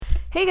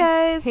Hey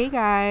guys! Hey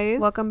guys!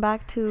 Welcome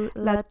back to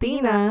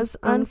Latinas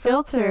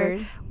Unfiltered,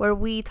 where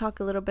we talk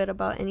a little bit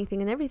about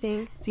anything and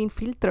everything. Sin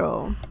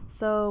filtro.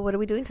 So, what are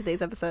we doing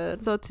today's episode?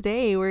 So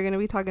today we're going to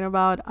be talking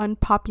about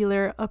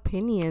unpopular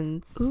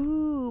opinions.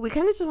 Ooh, we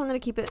kind of just wanted to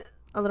keep it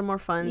a little more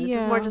fun. This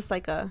is more just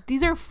like a...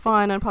 These are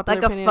fun, unpopular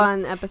opinions. Like a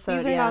fun episode,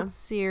 These are not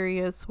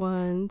serious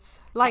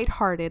ones.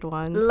 Lighthearted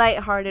ones.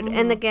 Lighthearted. Mm-hmm.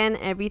 And again,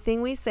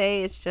 everything we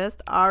say is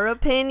just our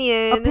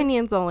opinion.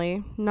 Opinions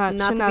only. Not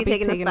to be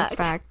taken as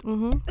fact.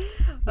 Mm-hmm.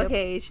 Yep.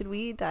 Okay, should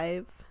we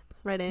dive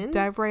right in?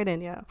 Dive right in,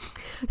 yeah.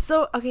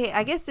 So, okay,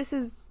 I guess this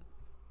is...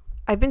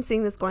 I've been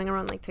seeing this going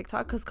around like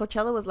TikTok because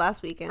Coachella was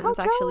last weekend. It's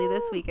actually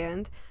this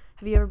weekend.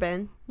 Have you ever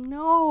been?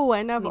 No,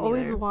 and I've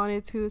always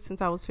wanted to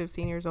since I was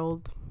 15 years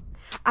old.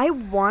 I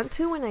want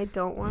to and I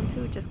don't want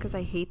to just because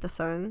I hate the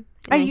sun.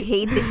 And I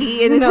hate the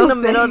heat and it's in the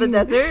middle of the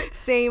desert.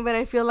 Same, but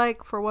I feel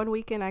like for one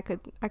weekend I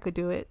could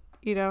do it,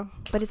 you know.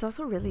 But it's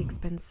also really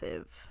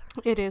expensive.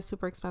 It is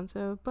super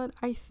expensive, but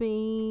I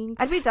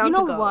think I'd be down to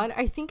go. You know what?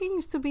 I think it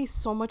used to be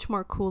so much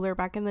more cooler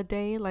back in the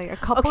day, like a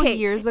couple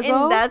years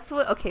ago. And that's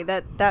what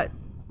that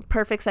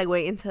perfect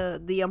segue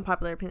into the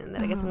unpopular opinion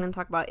that I guess I'm going to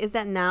talk about is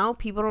that now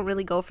people don't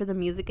really go for the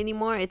music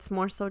anymore. It's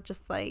more so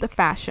just like the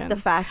fashion.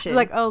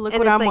 Like, oh, look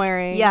what I'm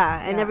wearing.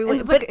 Yeah, and everyone,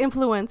 it's like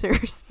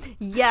influencers.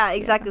 Yeah,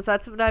 exactly. Yeah. So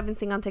that's what I've been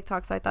seeing on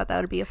TikTok. So I thought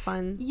that would be a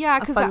fun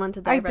one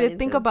to dive I did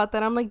think about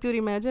that. I'm like, dude,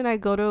 imagine I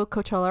go to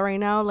Coachella right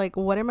now. Like,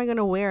 what am I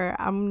gonna wear?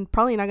 I'm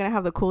probably not gonna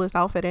have the coolest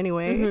outfit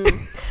anyway.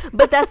 Mm-hmm.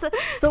 But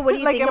so what do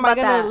you think about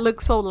that? Am I gonna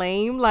look so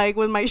lame, like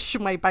with my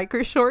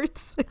biker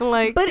shorts?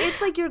 Like, but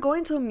it's like you're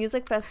going to a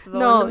music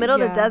festival in the middle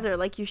of the desert.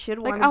 Like, you should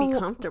want to be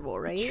comfortable,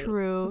 right?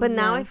 True. But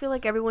now I feel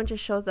like everyone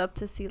just shows up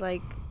to see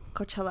like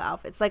Coachella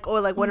outfits, like,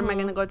 or like, what am I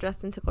gonna go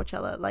dressed into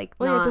Coachella? Like,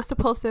 just to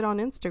post it on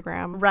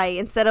Instagram, right?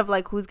 Instead of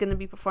like who's gonna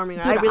be performing.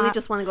 Dude, I really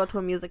just want to go to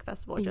a music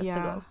festival just to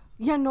go.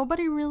 Yeah,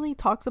 nobody really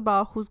talks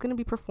about who's gonna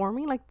be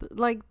performing.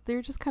 Like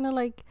they're just kind of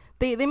like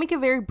they make it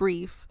very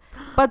brief.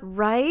 But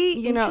right,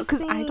 you know,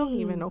 because I don't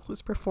even know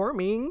who's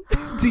performing.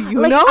 Do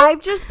you know?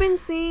 I've just been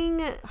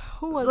seeing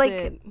who was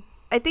it?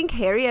 I think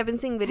Harry. I've been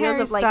seeing videos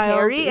Harry of like Styles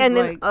Harry, and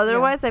then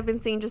otherwise I've been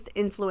seeing just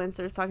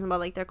influencers talking about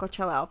like their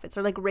Coachella outfits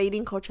or like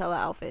rating Coachella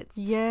outfits.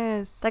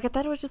 Yes. Like I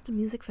thought it was just a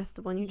music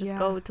festival and you just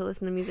go to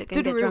listen to music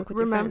and get drunk with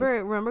your friends.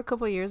 Remember a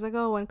couple of years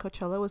ago when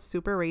Coachella was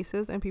super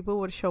racist and people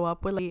would show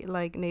up with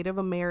like Native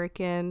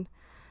American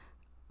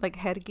like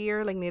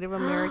headgear, like Native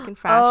American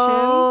fashion.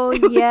 Oh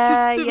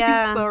yeah,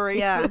 yeah. So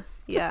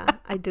racist. Yeah,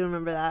 I do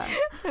remember that.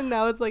 And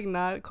now it's like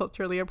not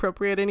culturally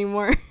appropriate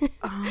anymore.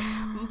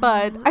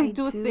 But I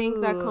do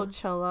think that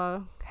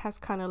Coachella has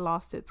kind of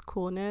lost its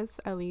coolness,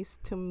 at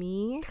least to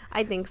me.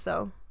 I think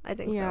so.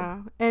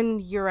 Yeah,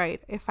 and you're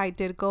right. If I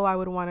did go, I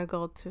would want to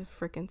go to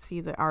freaking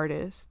see the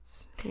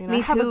artists. You know, me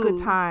too. Have a good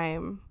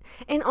time.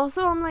 And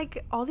also, I'm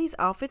like, all these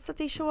outfits that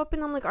they show up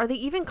in, I'm like, are they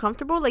even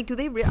comfortable? Like, do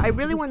they? I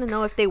really want to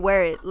know if they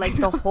wear it like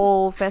the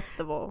whole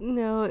festival.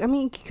 No, I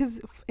mean,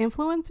 because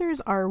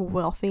influencers are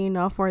wealthy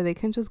enough where they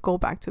can just go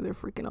back to their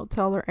freaking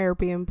hotel or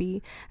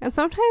Airbnb. And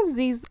sometimes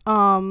these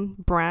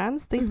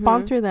brands, they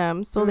sponsor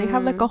them, so they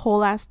have like a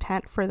whole ass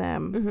tent for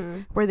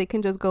them where they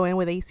can just go in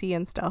with AC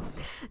and stuff.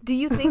 Do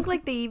you think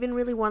like they even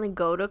really want to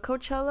go to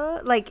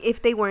Coachella? Like,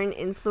 if they weren't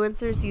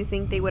influencers, do you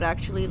think they would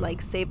actually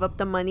like save up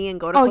the money and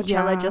go to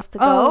Coachella just to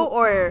go,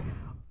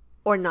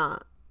 or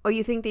not? Or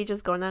you think they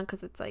just go now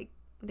because it's like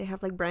they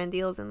have like brand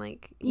deals and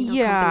like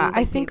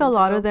I think a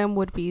lot of them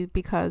would be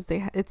because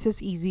it's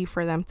just easy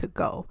for them to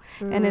go,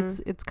 and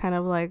it's kind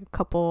of like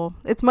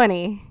it's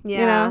money. You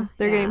know,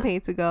 they're getting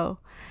paid to go.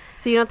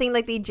 So you don't think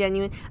like they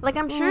like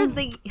I'm sure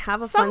they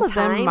have a fun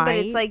time, but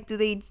it's like do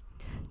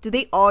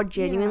they all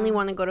genuinely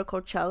want to go to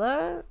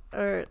Coachella?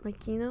 Or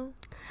like, you know,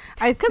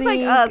 because like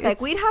us, like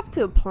we'd have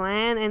to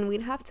plan and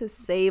we'd have to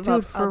save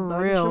up a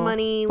bunch of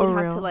money. We'd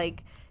have to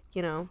like,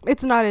 you know,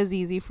 it's not as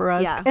easy for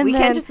us. Yeah, and we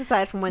can't just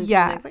decide from one.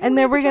 Yeah, like, and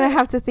then we're gonna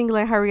have to think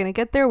like, how are we gonna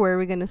get there? Where are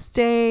we gonna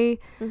stay?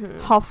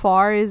 How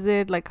far is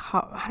it? Like,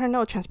 I don't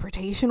know,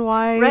 transportation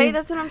wise. Right,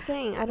 that's what I'm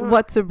saying. I don't know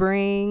what to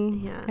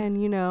bring. Yeah, and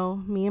you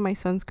know, me and my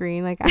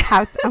sunscreen. Like,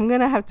 I'm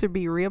gonna have to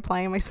be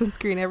reapplying my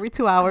sunscreen every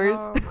 2 hours.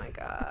 Oh my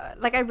god!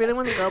 Like, I really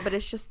want to go, but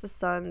it's just the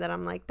sun that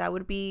I'm like, that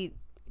would be.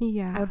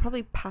 Yeah, I would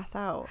probably pass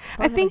out.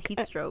 I think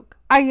heat stroke.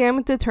 I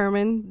am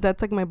determined.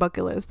 That's like my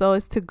bucket list, though,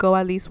 is to go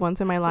at least once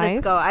in my life.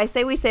 Let's go. I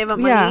say we save up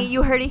money. Yeah.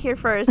 You heard it here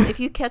first. If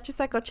you catch us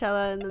at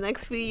Coachella in the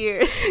next few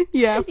years,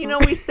 you know,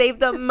 we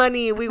saved up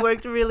money. We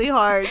worked really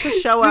hard to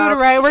show up.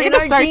 Right? We're in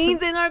our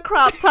jeans, in our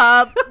crop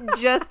top,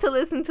 just to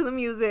listen to the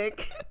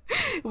music.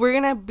 We're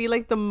gonna be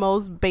like the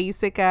most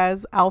basic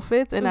ass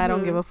outfits, and I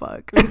don't give a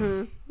fuck.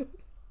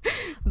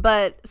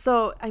 But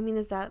so I mean,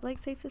 is that like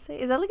safe to say?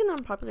 Is that like an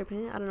unpopular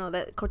opinion? I don't know,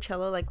 that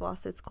Coachella like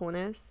lost its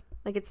coolness.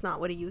 Like, it's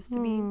not what it used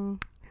to be.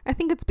 I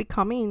think it's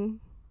becoming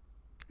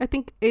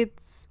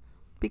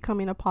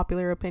a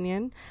popular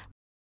opinion,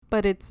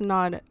 but it's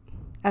not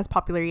as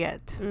popular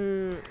yet.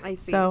 I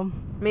see. So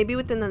maybe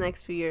within the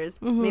next few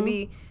years,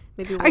 maybe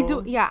I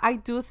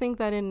do think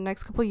that in the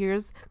next couple of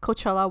years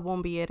Coachella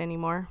won't be it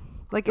anymore.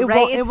 Like it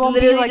won't literally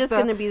be like just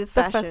gonna be the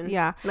fashion.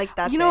 Yeah, like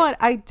that's. You know what?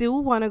 I do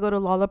want to go to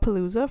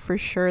Lollapalooza for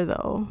sure,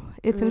 though.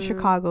 It's in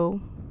Chicago.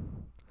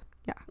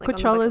 Yeah, like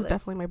Coachella is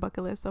definitely my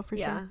bucket list, though, for sure.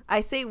 Yeah, I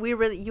say you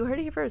heard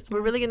it here first.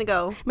 We're really gonna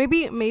go.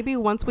 Maybe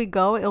once we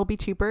go, it'll be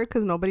cheaper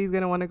because nobody's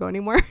gonna want to go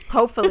anymore.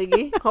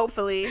 hopefully,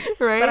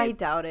 right? But I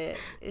doubt it.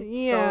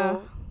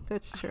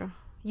 That's true.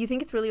 You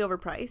think it's really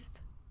overpriced?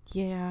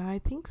 Yeah, I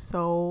think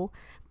so,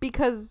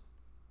 because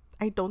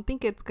I don't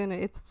think it's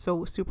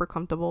so super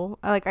comfortable.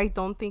 Like, I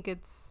don't think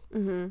it's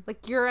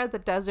like you're at the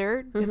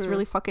desert. It's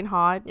really fucking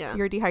hot. Yeah,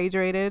 you're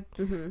dehydrated.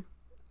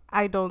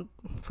 I don't,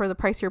 for the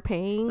price you're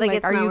paying,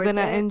 like are you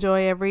gonna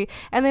enjoy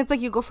and it's like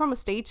you go from a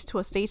stage to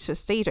a stage to a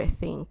stage. I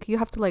think you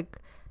have to like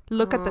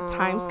look at the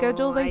time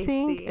schedules, I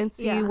think, and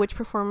see which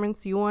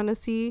performance you want to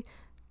see.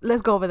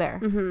 Let's go over there.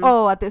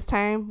 At this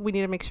time we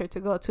need to make sure to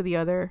go to the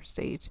other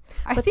stage.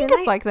 I think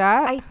it's like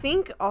that. I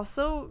think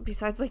also,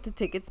 besides like the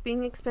tickets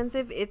being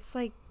expensive, it's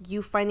like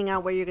you finding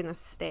out where you're gonna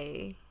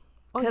stay.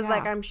 Because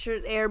like I'm sure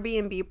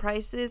Airbnb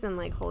prices and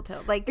like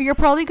hotel, like you're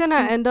probably gonna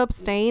end up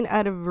staying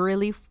at a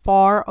really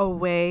far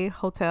away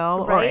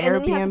hotel or Airbnb. And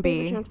then you have to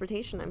pay for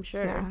transportation, I'm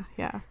sure.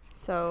 Yeah.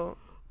 So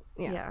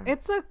yeah,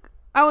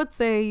 I would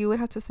say you would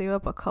have to save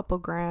up a couple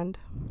grand.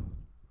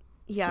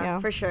 Yeah,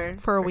 for sure.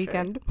 For a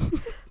weekend.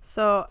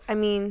 So I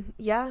mean,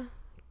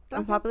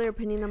 unpopular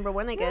opinion number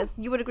 1, I guess.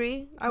 You would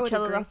agree? I would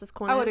agree. Lost his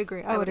corners?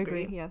 I would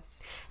agree. Yes.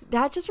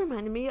 That just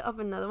reminded me of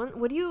another one.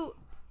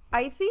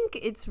 I think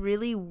it's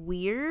really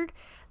weird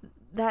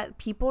that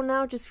people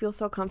now just feel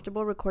so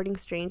comfortable recording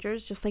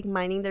strangers just like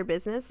minding their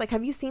business. Like,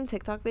 have you seen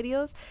TikTok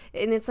videos?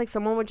 And it's like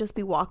someone would just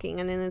be walking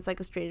and then it's like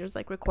a stranger's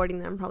like recording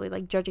them, probably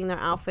like judging their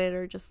outfit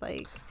or just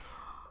like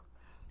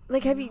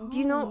do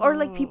you know? Or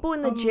like people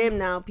in the gym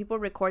now, people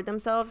record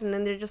themselves and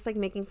then they're just like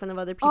making fun of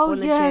other people in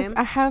the gym.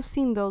 I have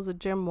seen those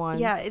gym ones.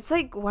 Yeah, it's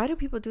like, why do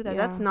people do that?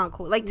 That's not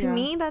cool. Like, to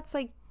me, that's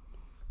like,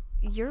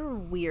 you're a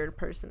weird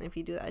person if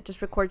you do that.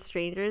 Just record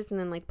strangers and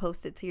then like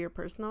post it to your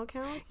personal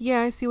accounts.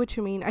 Yeah, I see what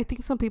you mean. I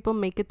think some people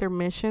make it their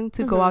mission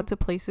to go out to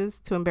places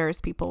to embarrass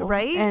people,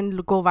 right?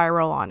 And go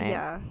viral on it.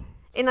 Yeah.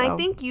 And I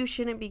think you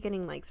shouldn't be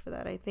getting likes for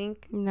that. I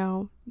think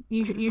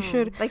you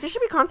should, like, there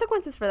should be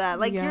consequences for that.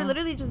 Like, you're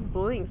literally just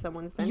bullying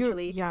someone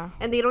essentially.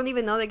 And they don't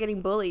even know they're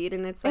getting bullied,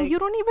 and it's like, and you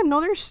don't even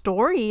know their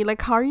story. Like,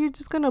 how are you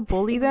just gonna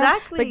bully them?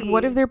 Like,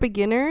 what if they're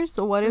beginners?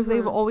 So what if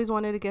they've always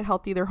wanted to get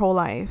healthy their whole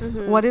life?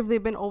 What if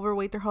they've been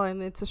overweight their whole life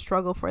and it's a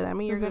struggle for them,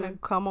 and you're gonna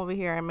come over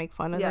here and make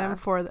fun of them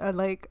for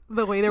like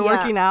the way they're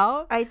working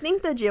out? I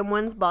think the gym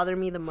ones bother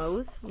me the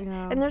most.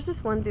 And there's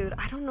this one dude,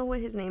 I don't know what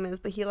his name is,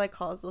 but he like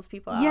calls those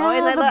people out.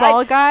 And then, the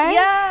bald guy.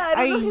 I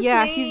don't know his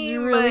name, he's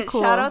really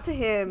cool. Shout out to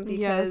him,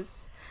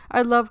 because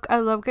I love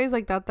guys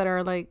like that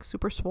are like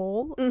super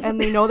swole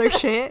and they know their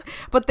shit,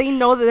 but they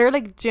know that they're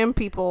like gym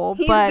people,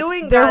 but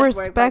they're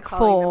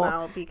respectful. Them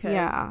out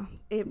because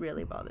it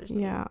really bothers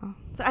me.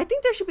 So I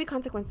think there should be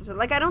consequences.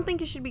 Like, I don't think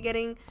you should be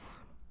getting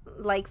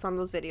likes on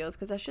those videos,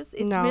 because that's just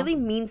really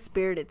mean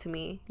spirited to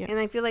me. And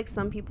I feel like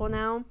some people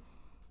now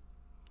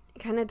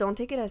kind of don't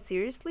take it as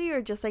seriously,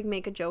 or just like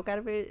make a joke out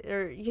of it,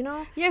 or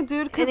yeah,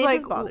 dude, because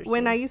like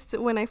when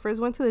I first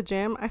went to the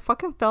gym, I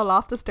fucking fell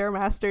off the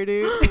Stairmaster,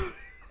 dude.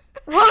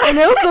 What? And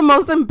it was the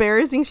most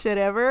embarrassing shit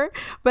ever,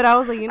 but I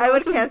was like, I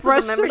would cancel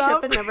the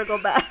membership and never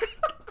go back.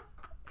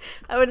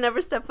 I would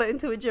never step foot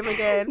into a gym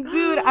again.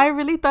 Dude, I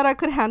really thought I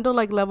could handle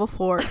like level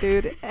 4,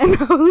 dude. And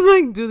I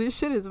was like, dude, this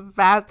shit is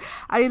fast.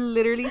 I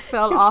literally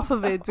fell off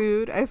of it,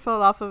 dude. I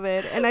fell off of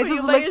it. And I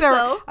just looked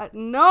around.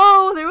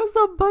 No, there was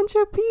a bunch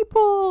of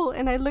people.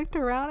 And I looked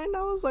around and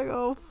I was like,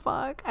 oh,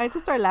 fuck. I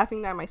just started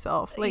laughing at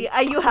myself. Like,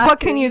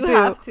 what can you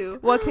do?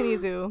 What can you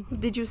do?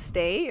 Did you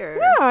stay? Or?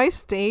 Yeah, I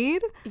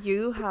stayed.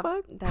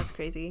 That's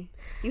crazy.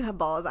 You have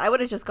balls. I would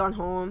have just gone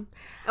home.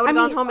 I would have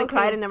gone home and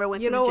cried and never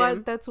went to the gym. You know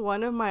what? That's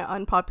one of my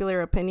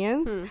unpopular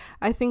opinions.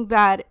 I think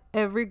that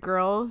every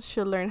girl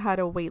should learn how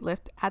to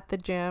weightlift at the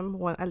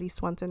gym at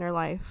least once in her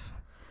life,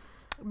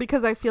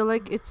 because I feel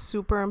like it's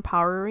super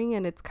empowering,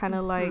 and it's kind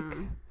of like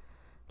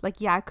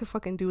yeah, I could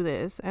fucking do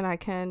this, and I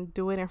can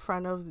do it in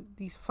front of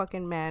these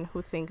fucking men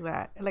who think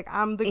that like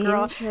I'm the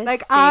girl,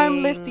 like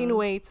I'm lifting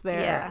weights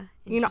there.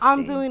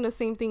 I'm doing the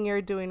same thing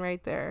you're doing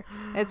right there.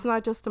 It's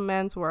not just a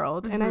men's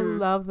world. And I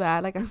love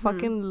that. Like, I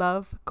fucking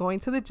love going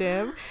to the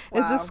gym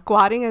and just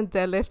squatting and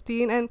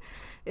deadlifting, and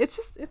it's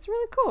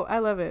really cool. I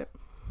love it.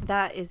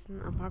 That is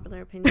an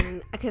unpopular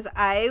opinion, because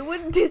I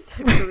would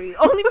disagree.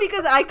 Only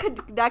because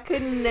that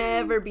could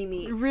never be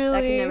me. Really?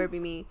 That could never be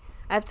me.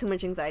 I have too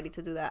much anxiety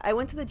to do that. I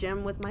went to the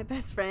gym with my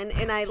best friend,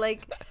 and I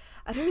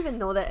don't even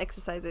know that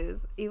exercise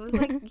is. It was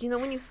like,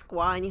 when you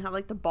squat and you have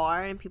like the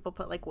bar and people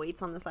put like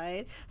weights on the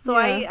side. So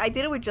I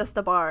did it with just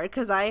the bar,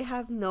 because I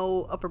have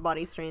no upper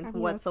body strength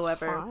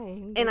whatsoever.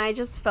 And I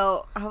just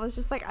felt,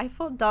 I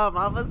felt dumb.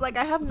 I was like,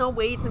 I have no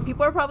weights, and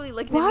people are probably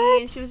looking at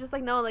me, and she was just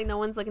like, no, like no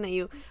one's looking at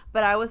you.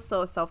 But I was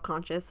so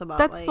self-conscious about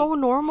that's so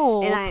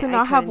normal to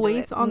not have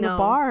weights on the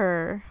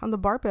bar, on the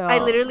barbell. I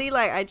literally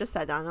I just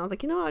sat down and I was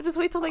like, I'll just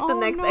wait till like the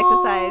next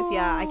exercise.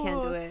 Yeah, I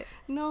can't do it.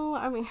 No,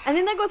 I mean, and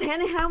then that goes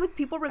hand in hand with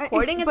people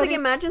recording. It's like,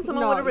 imagine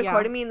someone would have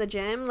recorded me in the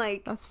gym,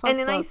 like, and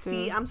then I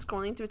see I'm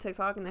scrolling through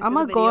TikTok and I'm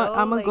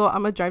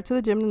gonna drive to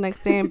the gym the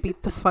next day and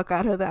beat the fuck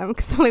out of them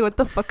because I'm like, what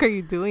the fuck are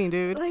you doing,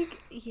 dude? Like,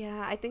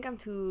 yeah, I think I'm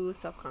too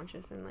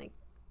self-conscious and like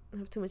I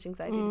have too much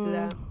anxiety to do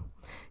that.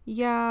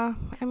 Yeah,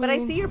 I mean, but I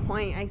see your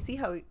point. I see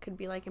how it could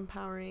be like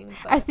empowering.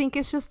 But I think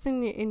it's just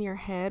in your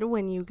head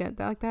when you get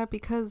that like that,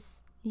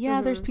 because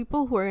there's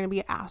people who are gonna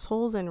be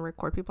assholes and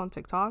record people on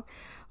TikTok,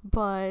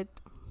 but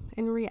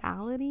in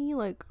reality,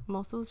 like,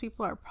 most of those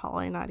people are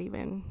probably not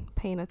even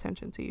paying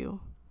attention to you.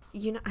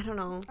 You know, I don't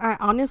know. I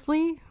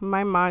honestly,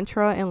 my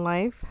mantra in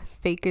life: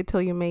 fake it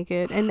till you make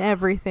it, and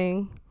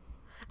everything.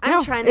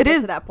 I'm trying to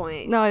get to that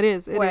point. No, it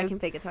is. Where I can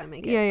fake it till I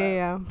make it.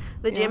 Yeah.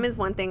 The gym is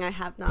one thing I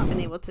have not been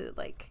able to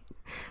like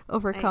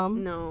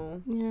overcome.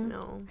 No.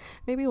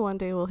 Maybe one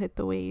day we'll hit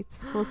the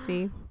weights. We'll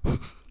see.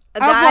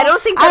 I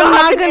don't think that'll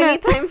happen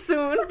anytime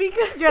soon,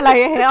 because you're like,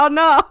 hell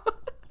no.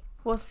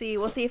 We'll see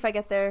if I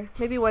get there.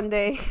 Maybe one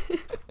day.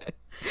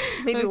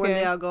 Maybe one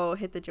day I'll go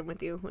hit the gym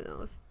with you. Who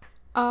knows?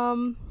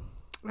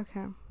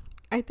 Okay.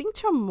 I think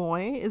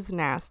chamoy is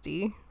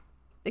nasty.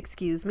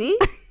 Excuse me?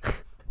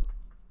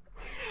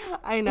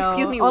 I know.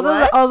 Excuse me, all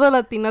the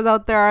Latinas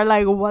out there are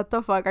like, what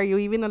the fuck? Are you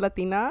even a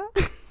Latina?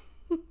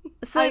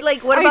 So,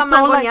 what about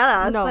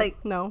mangoñadas?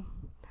 No.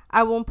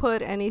 I won't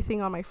put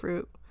anything on my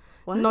fruit.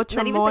 What? No chamoy,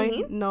 not even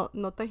tahini?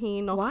 no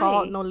tahini, no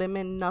salt, no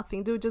lemon,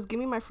 nothing. Dude, just give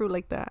me my fruit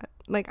like that.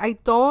 Like, I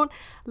don't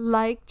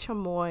like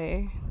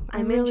chamoy.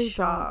 I'm really in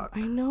shock.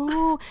 I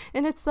know.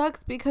 And it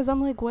sucks because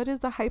I'm like, what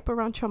is the hype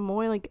around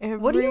chamoy? Like,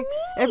 what do you mean?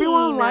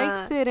 Everyone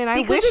likes it, and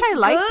I wish I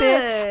liked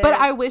it, but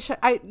I wish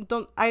I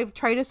don't. I've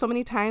tried it so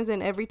many times,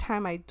 and every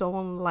time I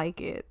don't like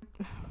it.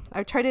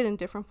 I've tried it in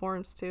different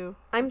forms too.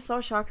 I'm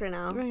so shocked right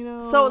now. I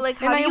know. So, like,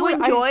 how do you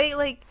enjoy,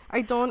 like,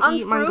 I don't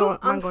eat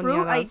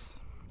mangoñadas.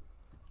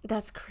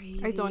 That's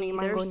crazy. I don't eat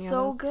mangoñadas. They're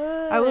so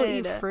good. I will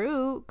eat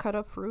fruit, cut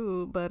up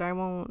fruit, but I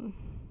won't.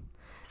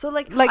 So,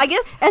 like I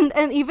guess, and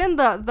even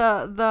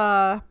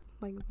the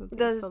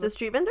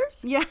street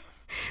vendors, yeah,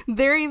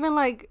 they're even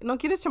like, no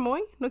quieres chamoy,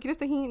 no quieres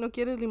tajín, no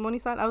quieres limón y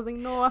sal. I was like,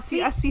 no,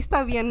 así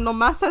está bien,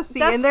 nomás así.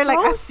 That's and they're so like,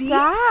 así.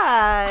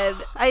 Sad.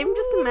 I'm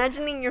just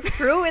imagining your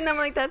fruit, and I'm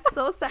like, that's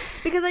so sad.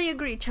 Because I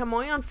agree,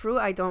 chamoy on fruit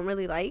I don't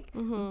really like,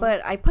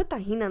 but I put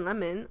tahini and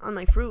lemon on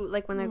my fruit,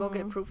 like when I go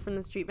get fruit from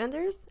the street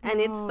vendors,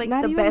 and it's like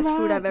the best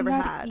fruit I've ever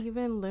had. Not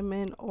even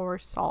lemon or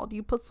salt.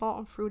 You put salt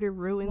on fruit, it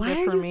ruins it for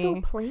me. Why are you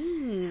so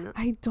plain?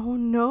 I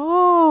don't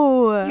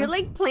know. You're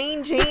like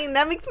plain Jane.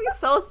 That makes me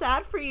so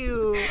sad for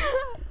you.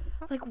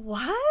 Like,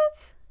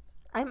 what?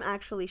 I'm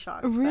actually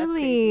shocked.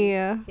 Really?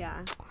 Yeah.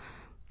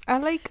 I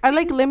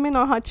like lemon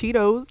on hot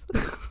Cheetos.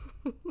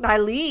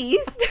 At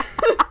least.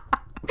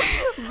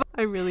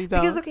 I really don't.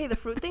 Because, okay, the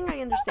fruit thing I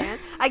understand.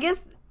 I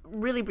guess,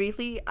 really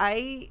briefly,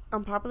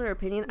 unpopular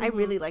opinion, I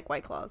really like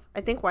White Claws. I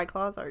think White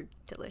Claws are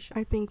delicious.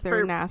 I think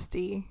they're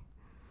nasty.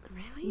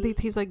 Really? They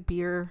taste like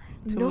beer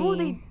to me. No,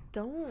 they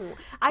don't.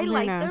 I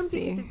like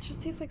nasty. them because it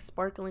just tastes like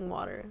sparkling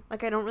water.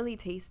 Like, I don't really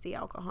taste the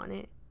alcohol in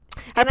it.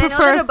 And I know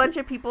that a bunch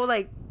of people,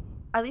 like,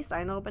 at least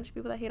I know a bunch of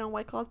people that hate on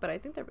White Claws, but I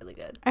think they're really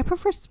good. I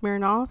prefer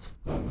Smirnoffs.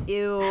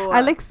 Ew.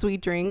 I like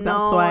sweet drinks.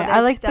 No, that's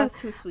why. That's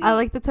too sweet. I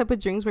like the type of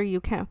drinks where you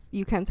can't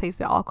taste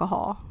the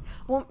alcohol.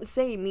 Well,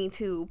 say me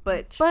too,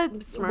 but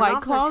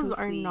White Claws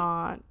are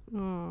not.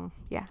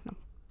 Yeah, no.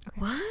 Okay.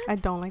 What? I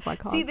don't like White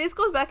Claws. See, this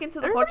goes back into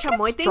the whole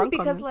chamoy thing,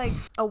 because like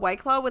a White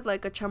Claw with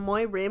like a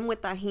chamoy rim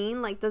with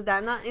tahini, like, does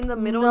that not in the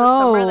middle of the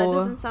summer? That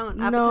doesn't sound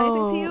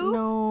appetizing to you?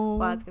 No.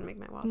 Wow, it's gonna make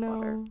my mouth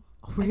water.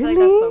 Oh, really? I feel like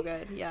that's so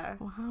good. Yeah.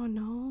 Wow,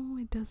 no,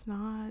 it does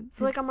not.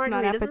 So like on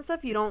margaritas and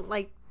stuff, you don't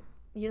like,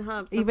 you know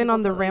how even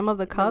on the rim of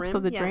the cups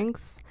of the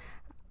drinks.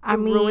 I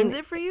mean, ruins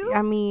it for you?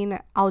 I mean,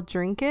 I'll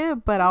drink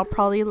it, but I'll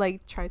probably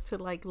like try to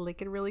like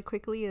lick it really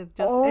quickly and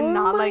just and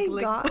not like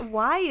lick. God.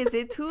 Why is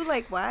it too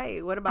like, why?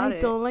 What about it?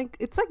 I don't like,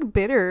 it's like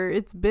bitter.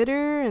 It's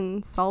bitter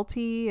and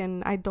salty,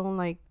 and I don't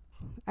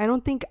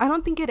think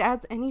it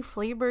adds any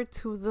flavor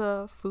to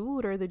the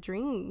food or the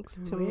drinks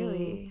to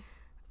me.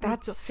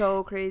 That's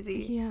so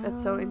crazy. Yeah.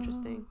 That's so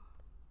interesting.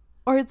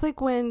 Or it's like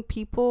when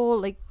people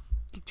like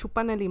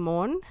chupan el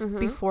limon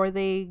before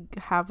they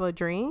have a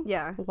drink.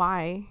 Yeah.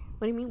 Why?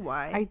 What do you mean,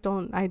 why? I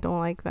don't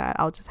like that.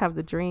 I'll just have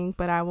the drink,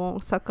 but I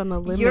won't suck on the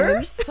lemon.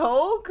 You're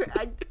so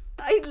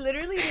I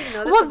literally didn't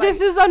know this. Well,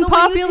 this is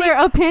unpopular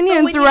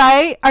opinions,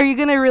 right? Are you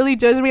gonna really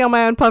judge me on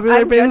my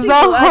unpopular opinions the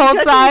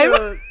whole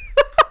time?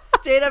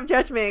 Straight up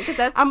judgment, because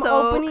that's I'm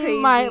so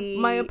opening crazy.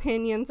 my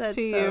opinions that's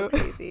to so you.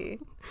 Crazy.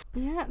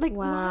 Yeah, like,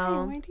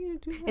 wow. Why do you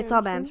do that? It's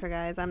all banter,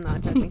 guys. I'm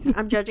not judging her.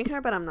 I'm judging her,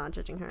 but I'm not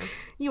judging her.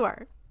 You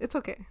are. It's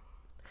okay.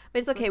 But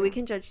it's okay. We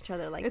can judge each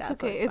other like it's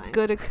that. Okay. So it's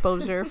good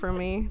exposure for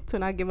me to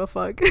not give a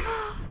fuck.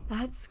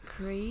 That's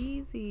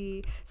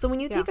crazy. So when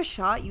you take a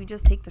shot, you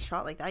just take the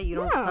shot like that? You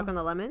don't suck on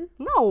the lemon?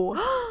 No.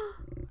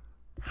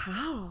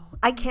 How?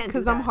 I can't do that.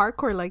 Because I'm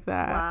hardcore like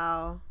that.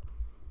 Wow.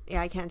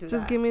 Yeah, I can't do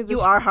just that. Give me the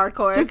you are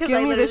hardcore. Just give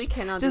me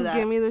Just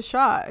give me the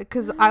shot,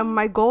 because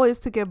my goal is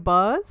to get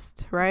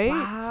buzzed, right?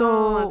 Wow,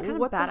 so that's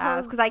kind of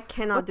badass, because I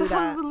cannot do that. What the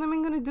hell is the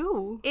lemon gonna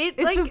do?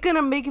 It's like, just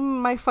gonna make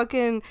my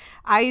fucking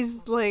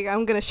eyes, like,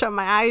 I'm gonna shut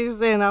my eyes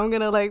and I'm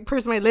gonna like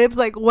purse my lips.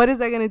 Like, what is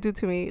that gonna do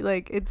to me?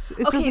 Like, it's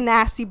okay. Just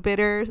nasty,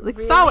 bitter, like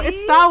really? Sour.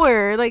 It's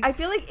sour. Like, I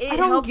feel like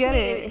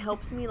it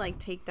helps me like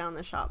take down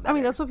the shot better. I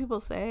mean, that's what people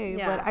say,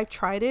 but I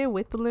tried it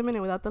with the lemon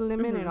and without the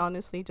lemon, and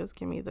honestly, just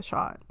give me the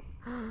shot.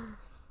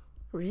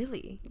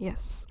 Really?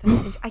 Yes.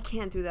 I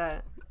can't do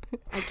that.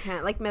 I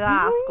can't. Like, me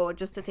da asco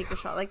just to take the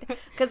shot like that.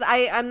 Because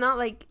I'm not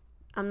like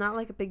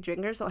a big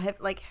drinker, so I have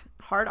like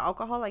hard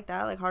alcohol like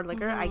that, like hard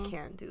liquor, I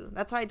can't do.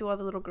 That's why I do all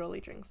the little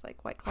girly drinks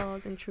like White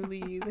Claws and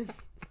Trulies and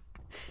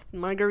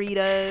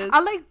margaritas.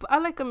 I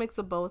like a mix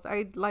of both.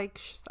 I like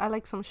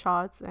some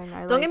shots,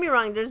 and don't get me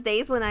wrong, there's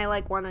days when I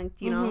like want to,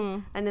 you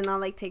know, and then I'll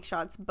like take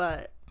shots,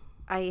 but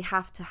I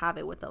have to have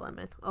it with the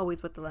lemon.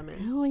 Always with the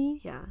lemon. Really?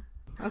 Yeah.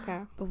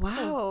 Okay. But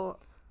wow.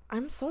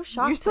 I'm so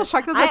shocked. You're still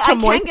shocked at that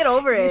chamoy. I can't get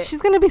over it.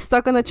 She's going to be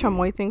stuck on the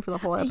chamoy thing for the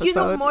whole episode. You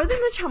know, more than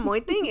the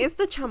chamoy thing, it's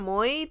the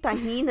chamoy,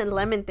 tajin, and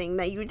lemon thing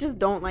that you just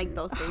don't like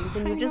those things.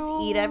 And you just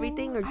eat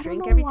everything or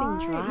drink everything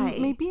dry.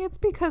 Maybe it's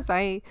because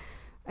I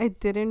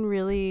didn't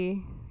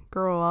really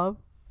grow up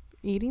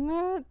eating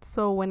that.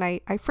 So when I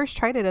first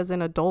tried it as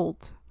an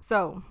adult.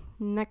 So,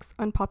 next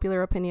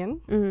unpopular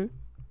opinion. Mm-hmm.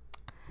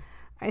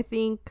 I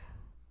think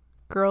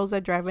girls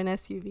that drive an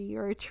SUV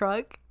or a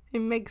truck, it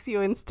makes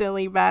you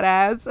instantly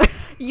badass.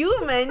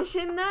 You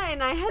mentioned that,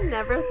 and I had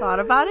never thought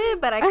about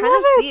it, but I kind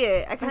of see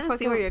it. I kind of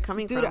see where you're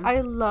coming from. Dude,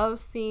 I love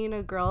seeing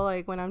a girl,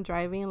 like, when I'm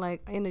driving,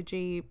 like, in a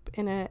Jeep,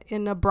 in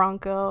a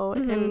Bronco,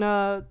 in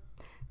a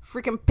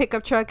freaking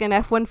pickup truck, an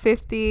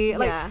F-150.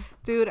 Like,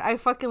 dude, I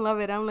fucking love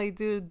it. I'm like,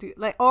 dude.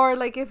 Like, or,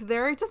 like, if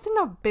they're just in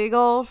a big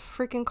old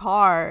freaking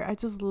car, I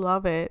just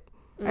love it.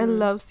 I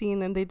love seeing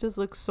them. They just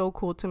look so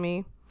cool to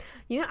me.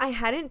 You know, I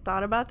hadn't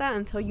thought about that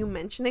until you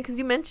mentioned it, because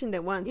you mentioned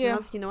it once. Yeah. And I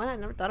was like, you know what? I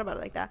never thought about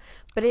it like that.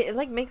 But it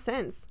like, makes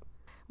sense.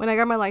 When I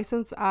got my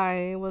license,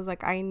 I was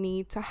like, I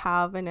need to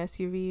have an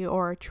SUV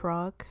or a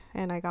truck.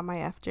 And I got my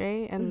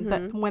FJ.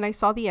 And when I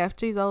saw the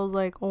FJs, I was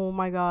like, oh,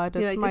 my God.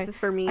 That's this is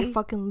for me. I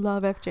fucking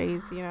love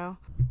FJs, you know.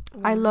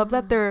 Wow. I love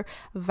that their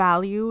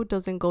value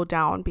doesn't go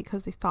down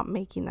because they stopped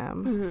making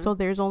them. So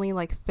there's only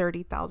like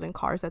 30,000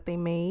 cars that they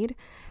made,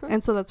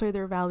 and so that's why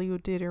their value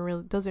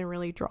doesn't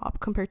really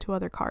drop compared to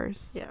other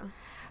cars. Yeah.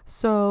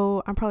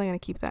 So I'm probably gonna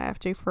keep that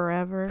FJ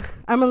forever.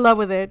 I'm in love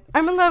with it.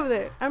 I'm in love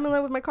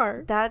with my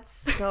car. That's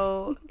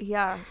so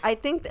yeah. I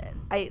think that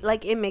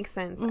it makes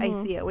sense. I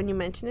see it when you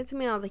mentioned it to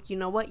me. I was like, you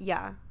know what?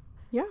 Yeah.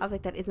 I was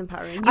like, that is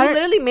empowering. You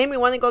literally made me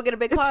want to go get a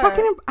big car.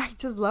 Fucking I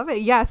just love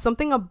it. Yeah,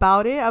 something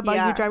about it,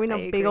 about you driving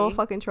a big old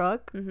fucking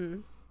truck.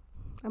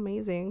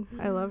 Amazing.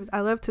 I love it.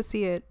 I love to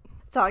see it.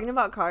 Talking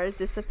about cars,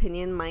 this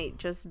opinion might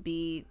just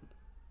be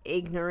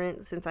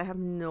ignorant, since I have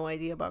no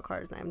idea about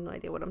cars and I have no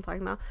idea what I'm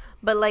talking about.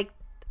 But like,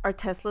 are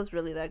Teslas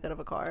really that good of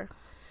a car?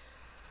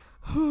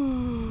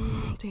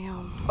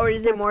 Damn. Or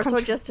is it more so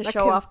just to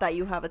show off that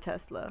you have a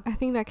Tesla? I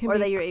think that can be. Or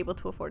that you're able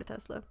to afford a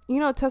Tesla. You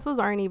know, Teslas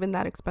aren't even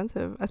that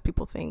expensive as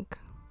people think.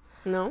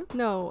 No?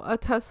 No.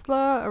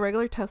 A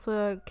regular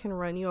Tesla can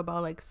run you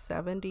about like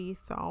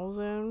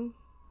 70,000.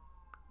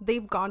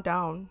 They've gone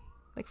down.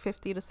 Like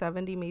 50 to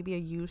 70, maybe a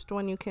used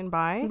one you can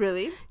buy.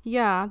 Really?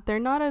 Yeah, they're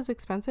not as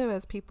expensive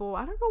as people.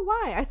 I don't know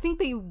why. I think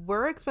they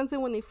were expensive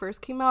when they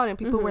first came out, and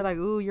people were like,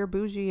 "Ooh, you're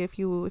bougie if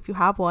you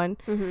have one."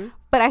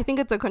 But I think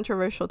it's a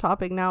controversial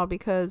topic now,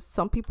 because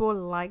some people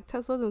like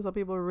Teslas and some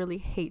people really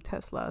hate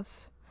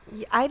Teslas.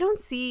 Yeah, I don't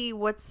see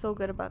what's so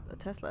good about a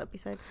Tesla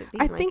besides it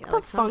being, I think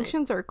the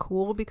functions are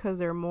cool because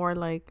they're more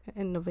like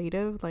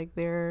innovative. Like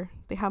they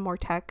have more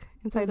tech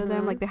inside of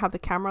them. Like they have the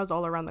cameras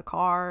all around the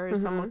car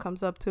if someone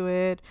comes up to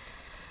it.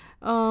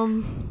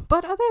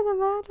 But other than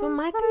that, but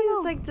my thing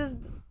is like, just,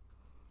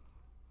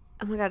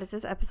 oh my God, is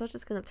this episode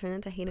just gonna turn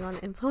into hating on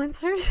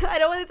influencers? I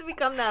don't want it to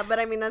become that, but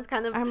I mean, that's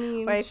kind of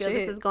where I feel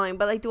this is going.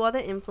 But like, do all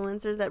the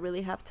influencers that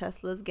really have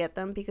Teslas get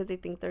them because they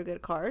think they're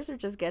good cars, or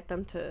just get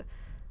them to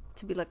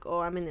be like, oh,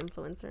 I'm an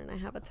influencer and I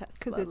have a Tesla,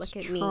 because it's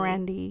look at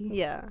trendy. Me.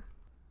 Yeah.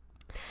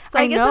 So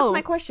I guess that's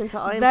my question to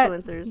all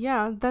influencers.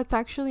 Yeah, that's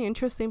actually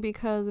interesting,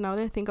 because now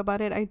that I think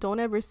about it, I don't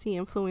ever see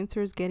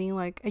influencers getting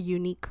like a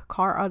unique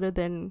car other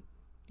than,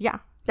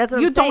 that's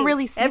what I'm saying. Don't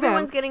really see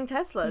everyone's getting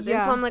Teslas. Yeah.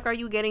 And so I'm like, are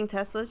you getting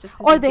Teslas just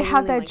because or they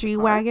have that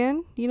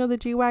G-Wagon? You know the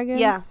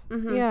G-Wagons? Yeah.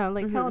 Yeah,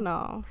 like hell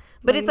no.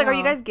 But it's like, are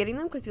you guys getting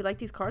them because you like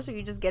these cars, or are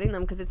you just getting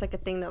them because it's like a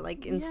thing that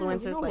like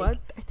influencers you know like? What?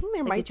 I think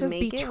they might just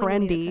be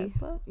trendy.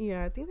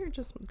 Yeah, I think they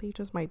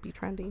just might be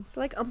trendy. So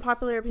like,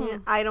 unpopular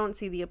opinion, I don't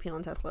see the appeal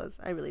in Teslas.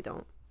 I really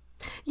don't.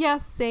 Yeah,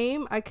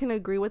 same. I can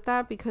agree with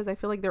that, because I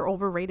feel like they're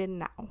overrated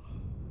now.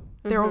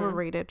 They're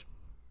overrated.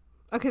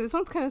 Okay, this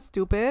one's kind of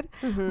stupid,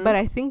 but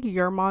I think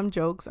your mom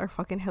jokes are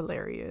fucking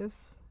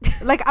hilarious.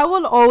 Like, I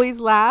will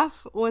always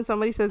laugh when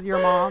somebody says your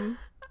mom.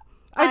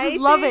 I just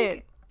love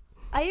it.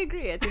 I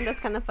agree. I think that's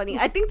kind of funny.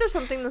 I think there's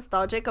something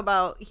nostalgic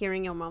about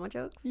hearing your mama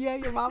jokes. Yeah,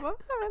 your mama.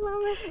 I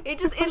love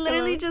it. It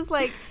literally just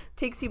like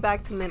takes you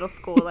back to middle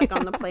school, like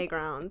on the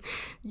playground.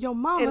 Your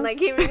mama. And like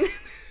hearing.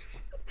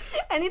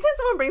 Anytime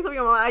someone brings up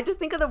your mama, I just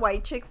think of the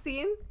white chick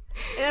scene,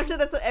 and I'm sure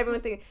that's what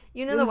everyone thinks.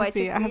 You know the white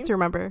chick scene. I have to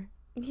remember.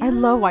 Yeah, I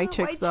love white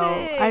chicks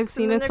though. I've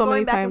seen it so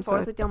many times. Back and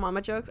forth with your mama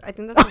jokes. I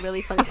think that's a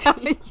really funny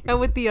scene. Yeah,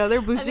 with the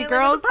other bougie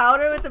girls. With the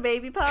powder, with the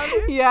baby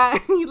powder. Yeah,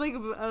 he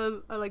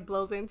like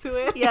blows into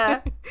it.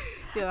 Yeah,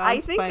 yeah.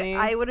 I think funny.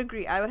 I would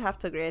agree. I would have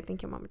to agree. I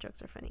think your mama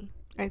jokes are funny.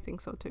 I think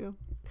so too.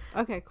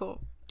 Okay, cool.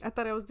 I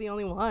thought I was the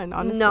only one.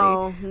 Honestly,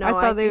 no. I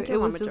thought it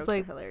was just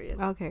like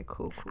hilarious. Okay,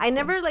 cool. I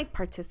never like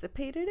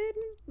participated in.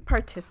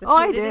 Oh,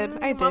 I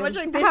did. I did. Mama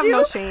joke. Did I have you?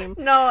 No shame.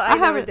 No, I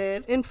never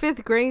did. In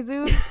 5th grade,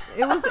 dude,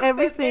 it was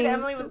everything.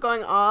 Emily was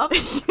going off.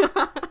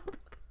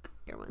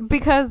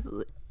 Because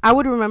I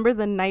would remember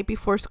the night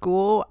before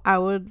school, I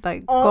would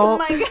like go. Oh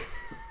my god!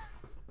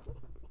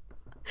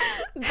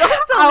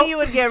 Don't tell me you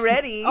would get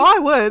ready. Oh, I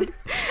would.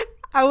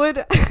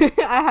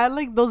 I had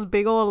like those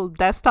big old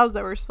desktops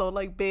that were so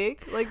like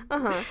big. Like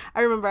I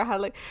remember I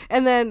had like,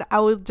 and then I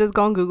would just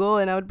go on Google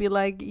and I would be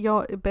like,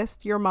 yo,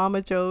 best your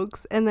mama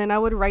jokes. And then I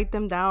would write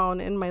them down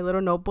in my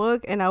little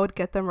notebook and I would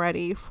get them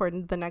ready for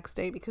the next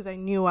day because I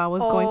knew I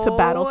was going to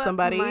battle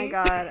somebody. Oh my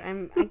god,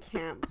 I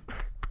can't.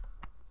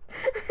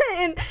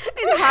 and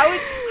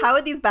how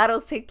would these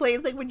battles take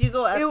place? Like, would you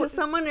go up to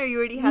someone or you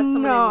already had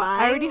someone in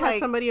mind? I already had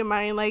somebody in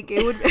mind. Like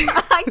it would.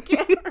 I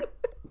can't.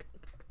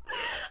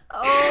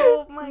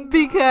 Oh my god.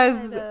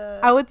 Because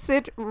I would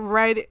sit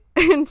right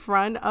in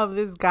front of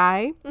this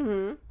guy.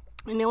 Mm-hmm.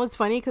 And it was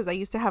funny because I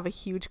used to have a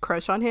huge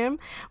crush on him,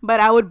 but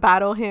I would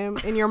battle him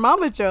in your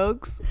mama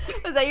jokes.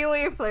 Was that your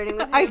way of flirting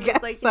with him? I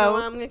guess like, so. You know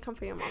what? I'm gonna come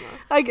for your mama.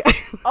 I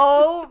guess.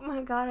 Oh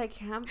my god, I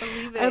can't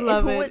believe it. I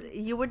love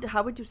it.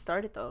 How would you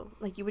start it though?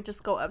 Like you would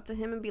just go up to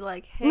him and be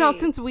like, "Hey." No,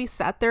 since we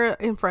sat there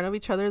in front of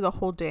each other the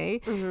whole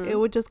day, it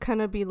would just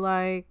kind of be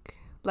like,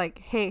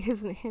 hey,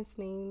 his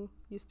name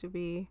used to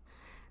be.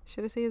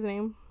 Should I say his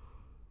name?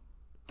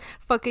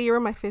 Fuck it, you were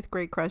my 5th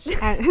grade crush.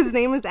 His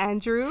name is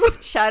Andrew.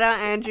 Shout out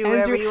Andrew,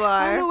 wherever you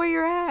are. I don't know where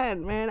you're at,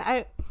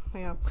 man.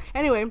 Yeah.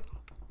 Anyway,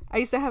 I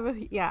used to have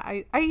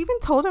I even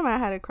told him I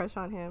had a crush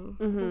on him.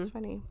 It's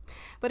funny.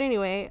 But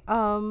anyway,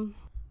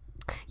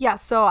 yeah,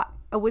 so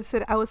I would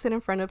sit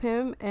in front of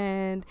him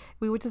and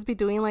we would just be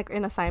doing like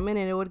an assignment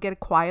and it would get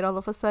quiet all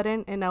of a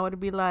sudden and I would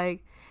be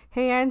like,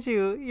 "Hey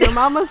Andrew, your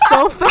mama's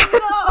so fat."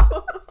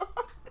 No.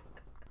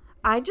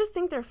 I just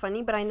think they're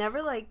funny, but I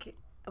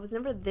was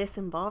never this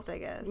involved, I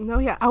guess. No,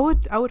 yeah, I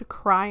would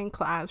cry in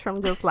class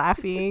from just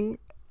laughing.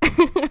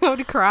 I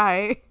would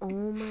cry. Oh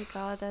my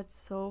god, that's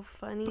so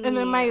funny. And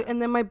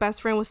then my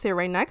best friend would sit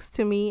right next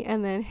to me,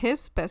 and then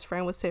his best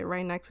friend would sit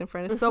right next in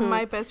front. So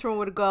my best friend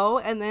would go,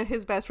 and then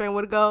his best friend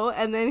would go,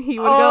 and then he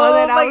would go,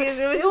 and then I would.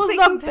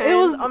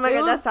 Oh my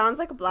god, that sounds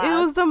like a blast. It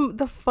was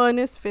the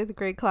funnest 5th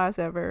grade class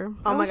ever.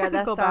 Oh my god,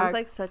 that sounds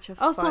like such a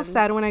fun. I was so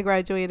sad when I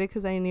graduated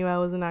because I knew I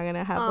was not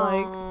gonna have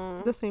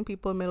like the same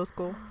people in middle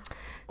school.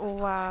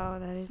 Wow,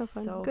 that is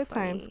so good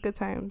funny. Good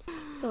times.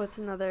 So it's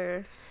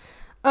another.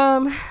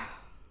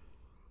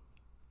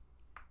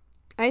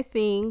 I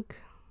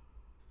think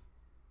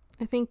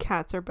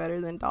cats are better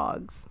than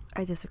dogs.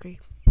 I disagree.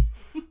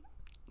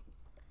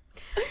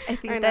 I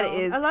think that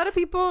is a lot of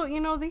people,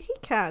 they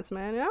hate cats,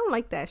 man. And I don't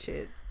like that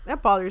shit.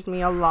 That bothers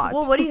me a lot.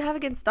 Well, what do you have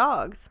against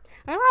dogs?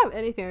 I don't have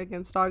anything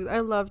against dogs. I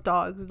love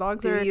dogs.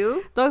 Dogs are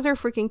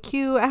freaking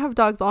cute. I have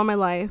dogs all my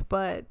life,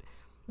 but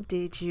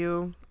did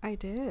you? I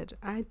did.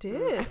 I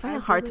find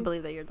it hard to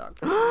believe that you're a dog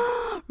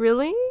person.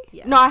 Really?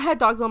 Yeah. No, I had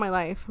dogs all my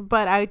life,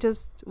 but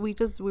we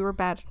were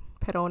bad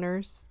pet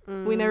owners.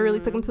 We never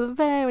really took them to the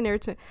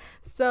vet.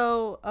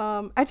 So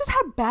I just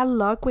had bad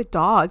luck with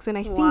dogs, and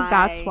I think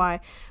that's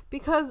why.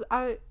 Because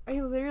I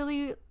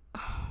literally,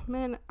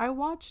 man, I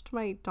watched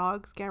my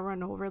dogs get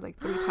run over like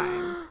 3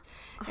 times,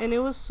 and it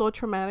was so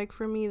traumatic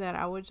for me that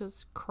I would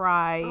just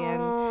cry.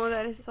 Oh,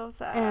 that is so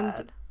sad.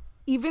 And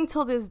even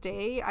till this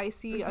day, I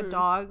see a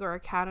dog or a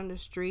cat on the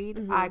street,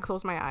 I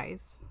close my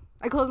eyes.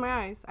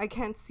 I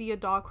can't see a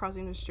dog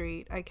crossing the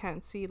street. I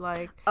can't see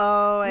like,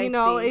 I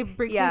see. It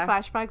brings me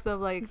flashbacks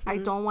of like, I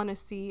don't want to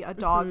see a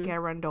dog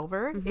get run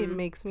over. It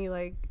makes me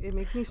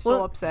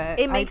so upset.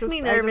 It makes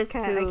me nervous too.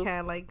 I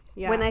can't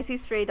when I see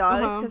stray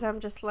dogs, because I'm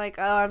just like,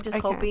 I'm just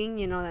hoping,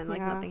 then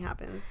like nothing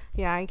happens.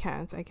 Yeah, I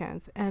can't.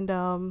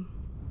 And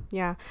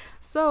yeah.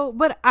 So,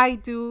 but I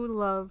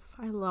love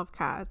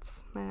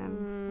cats,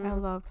 man. I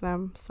love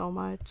them so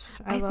much.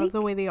 I love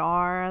the way they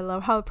are. I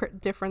love how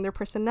different their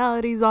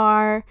personalities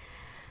are.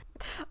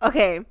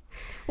 Okay.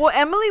 Well,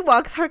 Emily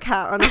walks her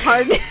cat on a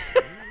hard.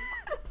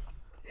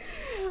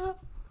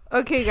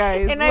 Okay,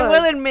 guys. And I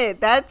will admit,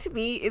 that to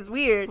me is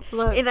weird.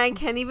 Look. And I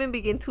can't even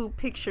begin to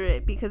picture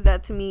it because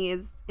that to me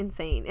is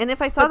insane. And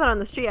if I saw that on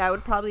the street, I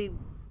would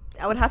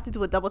have to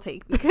do a double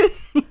take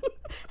because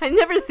I've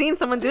never seen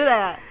someone do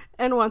that.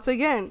 And once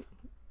again,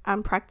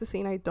 I'm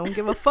practicing. I don't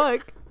give a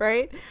fuck,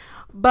 right?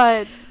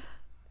 But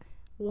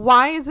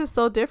why is it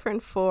so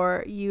different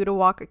for you to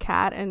walk a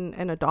cat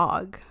and a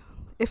dog?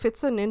 if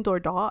it's an indoor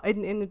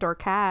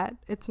cat,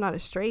 it's not a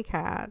stray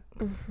cat.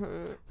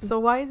 So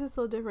why is it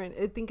so different?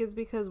 I think it's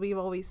because we've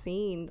always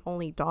seen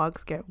only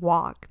dogs get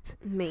walked.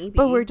 Maybe.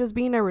 But we're just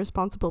being a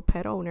responsible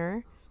pet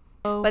owner.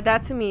 But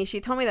that to me, she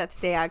told me that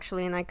today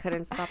actually, and I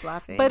couldn't stop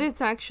laughing. But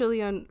it's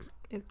actually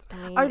it's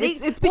becoming.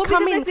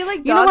 Because I feel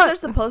like dogs are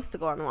supposed to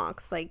go on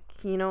walks. Like,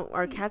 you know,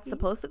 are cats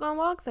supposed to go on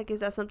walks? Like, is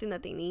that something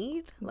that they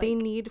need? Like, they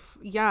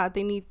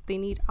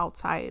need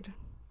outside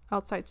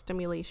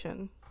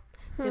stimulation.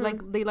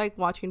 They like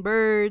watching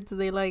birds.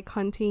 They like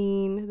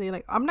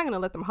hunting. I'm not gonna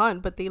let them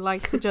hunt, but they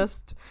like to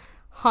just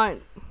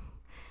hunt.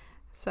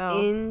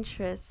 So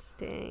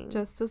interesting.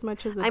 Just as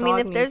much as I mean,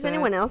 if there's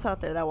anyone else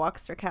out there that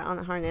walks their cat on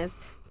a harness,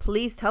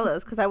 please tell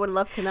us, because I would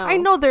love to know. I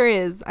know there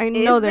is.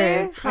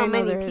 How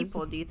many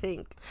people do you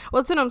think?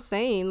 Well, that's what I'm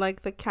saying.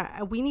 Like, the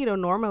cat, we need to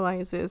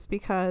normalize this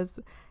because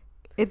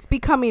it's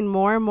becoming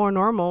more and more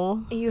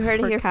normal. You heard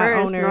it here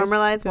first.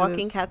 Normalize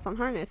walking cats on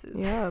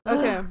harnesses. Yeah.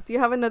 Okay. Do you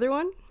have another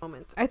one?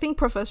 I think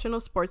professional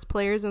sports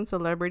players and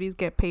celebrities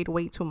get paid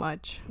way too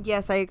much.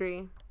 Yes, I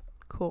agree.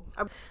 Cool.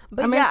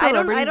 But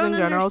celebrities in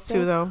general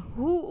too, though.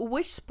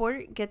 Which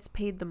sport gets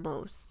paid the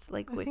most?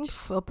 Like, I think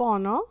football,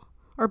 no?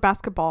 Or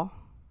basketball.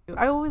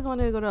 I always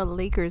wanted to go to a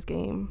Lakers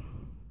game.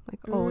 Like,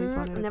 always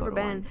wanted to never go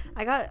been. to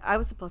one. I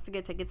was supposed to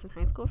get tickets in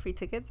high school, free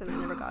tickets, and I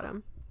never got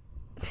them.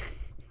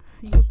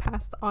 You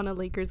passed on a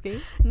Lakers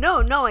game?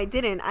 No, I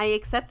didn't. I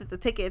accepted the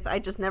tickets. I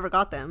just never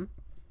got them.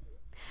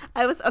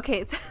 I was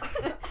okay. So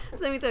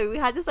let me tell you, we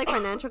had this like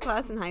financial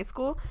class in high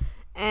school,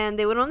 and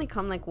they would only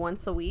come like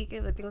once a week. I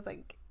think it was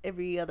like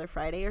every other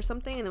Friday or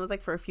something, and it was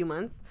like for a few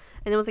months,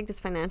 and it was like this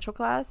financial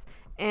class.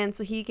 And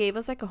so he gave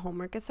us like a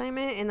homework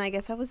assignment, and I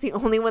guess I was the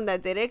only one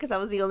that did it, because I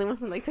was the only one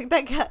who like took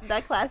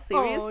that class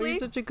seriously. Oh, you're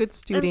such a good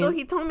student. And so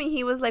he told me,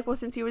 he was like, well,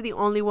 since you were the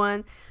only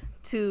one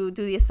to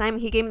do the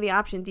assignment, he gave me the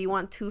option, do you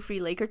want 2 free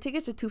Laker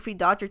tickets or 2 free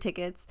Dodger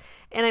tickets?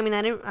 And I mean,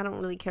 I don't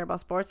really care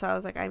about sports, so I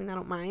was like, I mean, I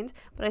don't mind.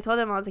 But I told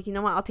him, I was like, you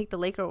know what, I'll take the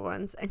Laker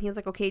ones. And he was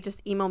like, okay,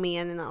 just email me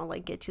and then I'll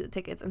like get you the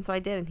tickets. And so I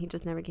did, and he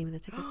just never gave me the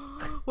tickets.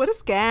 What a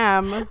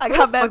scam. I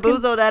got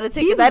bamboozled out of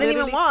tickets I didn't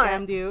even want.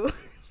 Scammed you.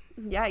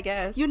 Yeah, I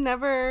guess. You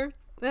never...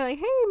 They're like,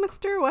 hey,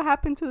 mister, what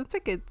happened to the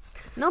tickets?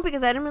 No,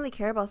 because I didn't really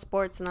care about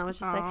sports, and I was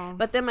just like...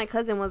 But then my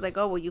cousin was like,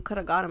 oh, well, you could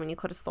have got them and you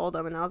could have sold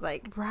them. And I was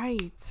like...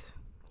 Right.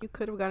 You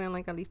could have gotten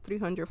like at least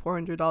 $300,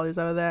 $400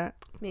 out of that.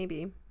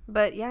 Maybe.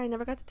 But yeah, I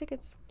never got the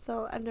tickets,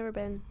 so I've never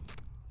been.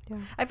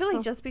 Yeah. I feel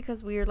like just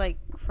because we're like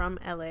from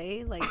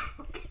LA, like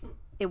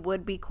it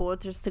would be cool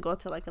just to go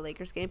to like a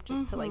Lakers game,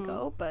 just to like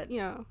go. But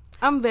yeah,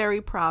 I'm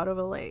very proud of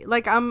LA.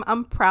 Like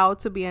I'm proud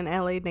to be an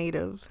LA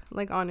native.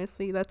 Like,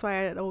 honestly, that's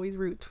why I always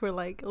root for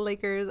like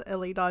Lakers,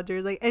 LA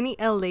Dodgers, like any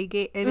LA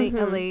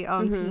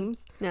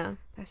teams. Yeah,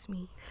 that's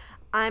me.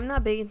 I'm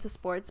not big into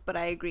sports, but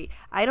I agree.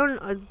 I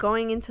don't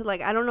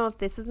know if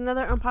this is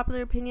another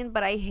unpopular opinion,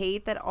 but I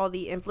hate that all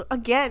the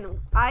again,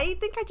 I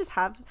think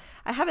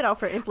I have it out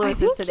for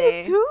influencers today.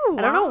 You too.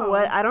 I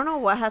don't know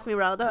what has me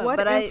riled up,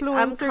 but I'm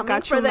coming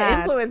for the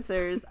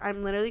influencers.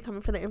 I'm literally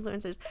coming for the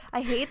influencers.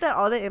 I hate that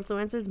all the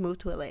influencers move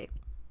to LA.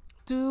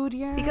 Dude,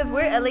 yeah. Because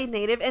we're LA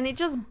native, and it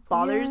just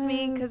bothers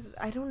me, because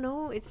I don't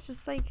know. It's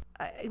just like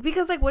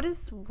because like why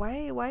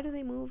do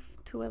they move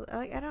to LA?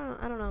 Like, I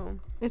don't know.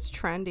 It's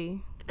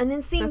trendy. And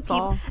then seeing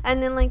people,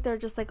 and then like they're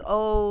just like,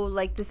 oh,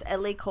 like this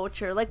LA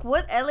culture. Like,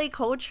 what LA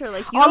culture?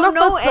 Like, you don't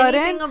know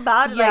anything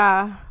about it.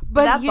 Yeah, like,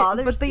 but that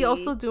bothers but they me.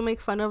 also do make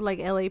fun of like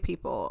LA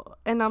people,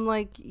 and I'm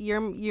like,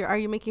 are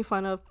you making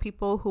fun of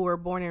people who were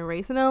born and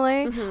raised in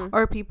LA,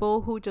 or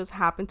people who just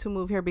happened to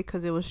move here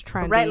because it was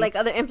trendy? Right, like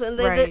other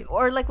influencers,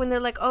 or like when they're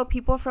like, oh,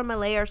 people from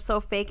LA are so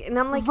fake, and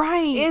I'm like,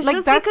 right, it's like,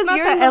 just because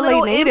you're in the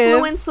little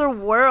influencer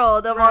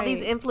world of all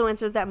these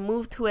influencers that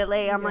move to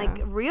LA. I'm like,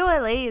 real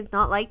LA is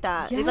not like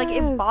that. Yes.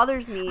 It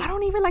bothers me. I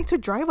don't even like to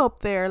drive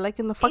up there, like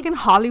in the fucking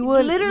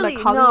Hollywood, literally,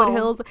 like Hollywood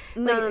Hills.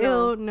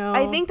 No.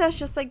 I think that's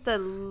just like the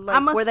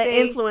where the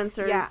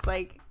influencers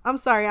like. I'm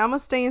sorry, I'm gonna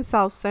stay in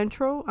South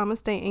Central. I'm gonna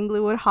stay in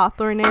Inglewood,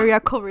 Hawthorne area,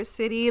 Culver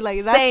City.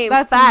 Like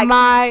that's facts.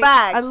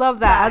 I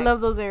love that. Facts. I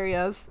love those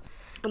areas.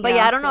 But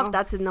I don't know if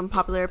that's an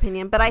unpopular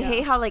opinion, but I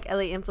hate how like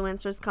LA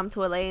influencers come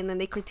to LA and then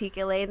they critique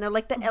LA, and they're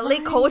like the LA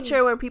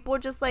culture where people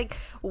just like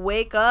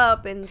wake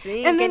up and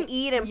drink and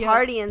eat and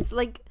party, and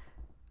like,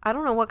 I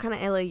don't know what kind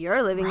of LA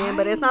you're living in,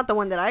 but it's not the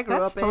one that I grew up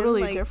in. That's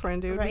totally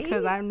different, dude. Right?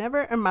 Because I've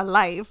never in my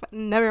life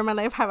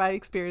have I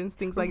experienced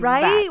things like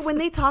that. Right? When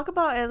they talk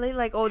about LA,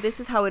 like, oh, this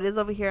is how it is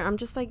over here, I'm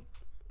just like,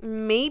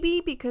 maybe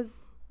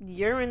because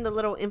you're in the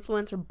little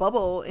influencer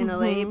bubble in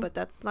LA, but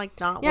that's like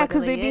not what LA is. Yeah,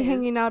 because they be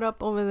hanging out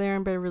up over there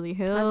in Beverly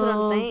Hills. That's what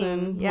I'm saying.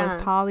 And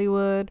West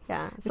Hollywood.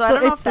 Yeah. So I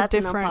don't know if that's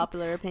an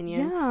unpopular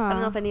opinion. Yeah. I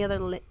don't know if any other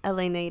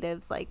LA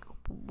natives like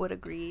would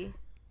agree.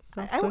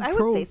 I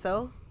would say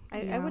so.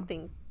 I would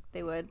think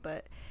they would,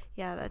 but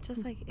yeah, that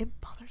just like, it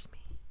bothers me.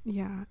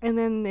 Yeah, and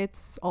then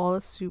it's all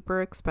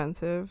super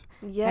expensive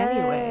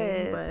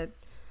anyway, but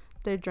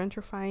they're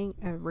gentrifying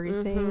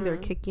everything. They're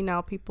kicking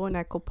out people in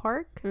Echo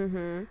Park.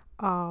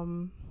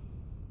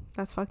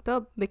 That's fucked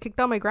up. They kicked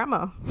out my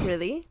grandma.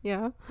 Really?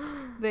 Yeah.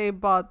 They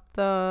bought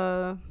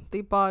a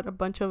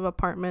bunch of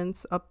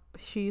apartments up.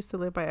 She used to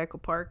live by Echo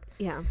Park.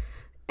 Yeah.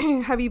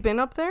 Have you been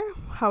up there?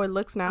 How it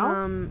looks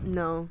now?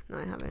 No, I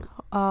haven't.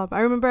 I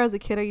remember as a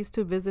kid I used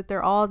to visit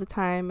there all the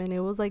time, and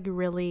it was like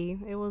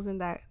it wasn't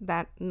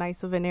that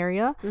nice of an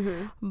area.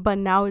 But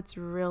now it's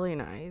really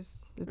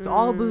nice. It's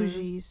all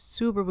bougie,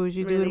 super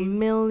bougie, really? Dude. $1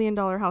 million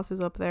houses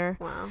up there.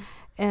 Wow.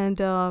 And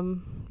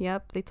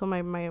yep, they told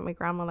my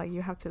grandma, like,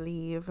 you have to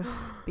leave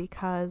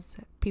because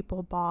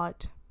people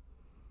bought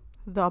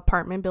the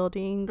apartment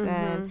buildings,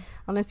 and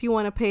unless you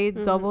want to pay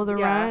double the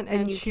rent,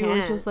 and she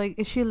was just like,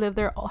 she lived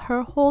there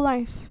her whole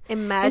life.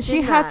 Imagine and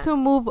she had to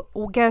move,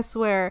 guess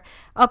where?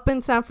 Up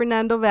in San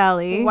Fernando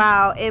Valley.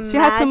 Wow. Imagine she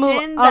had to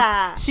move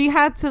that. She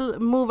had to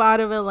move out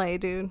of LA,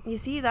 dude. You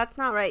see, that's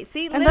not right.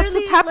 See, and that's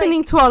what's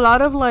happening to a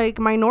lot of like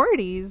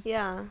minorities.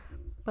 Yeah.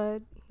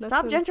 But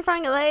stop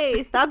gentrifying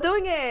LA. Stop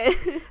doing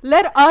it.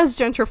 Let us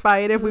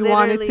gentrify it if we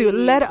wanted to.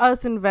 Let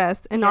us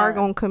invest in our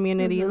own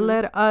community.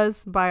 Let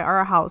us buy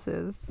our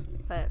houses.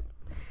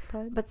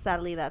 But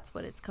sadly, that's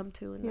what it's come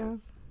to, and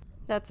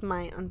that's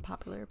my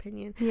unpopular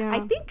opinion. Yeah.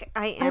 I think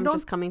I am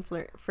just coming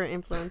for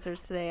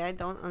influencers today. I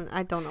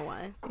don't know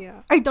why.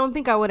 Yeah. I don't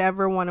think I would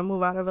ever want to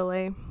move out of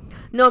LA.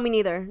 No, me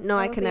neither. No,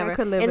 I could never. I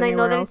could live and I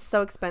know that else. it's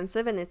so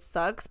expensive and it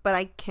sucks, but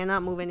I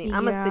cannot move any.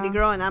 I'm a city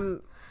girl, and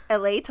I'm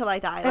LA till I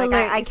die. Like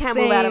LA, I can't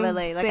move out of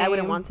LA. Like I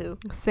wouldn't want to.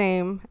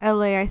 Same.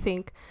 LA, I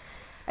think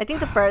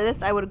the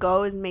furthest I would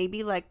go is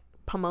maybe like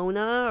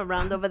Pomona,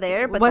 around over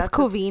there. But West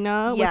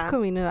Covina. West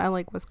Covina. I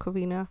like West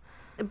Covina.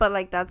 But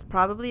like that's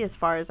probably as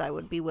far as I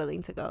would be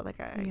willing to go. Like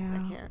I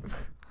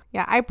can't.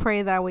 Yeah, I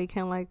pray that we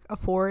can like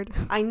afford.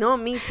 I know,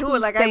 me too.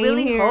 Like I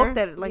really hope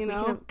that like we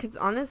can, because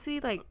honestly,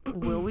 like,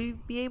 will we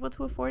be able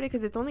to afford it?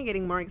 Because it's only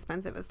getting more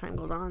expensive as time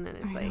goes on, and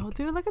it's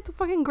dude, look at the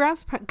fucking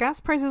gas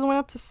prices went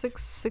up to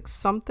six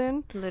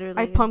something.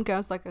 Literally, I pumped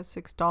gas like at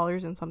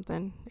 $6 and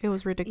something. It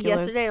was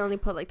ridiculous. Yesterday, I only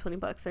put like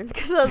 $20 in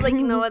because I was like,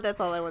 you know what, that's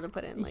all I want to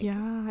put in. Like,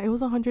 yeah, it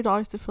was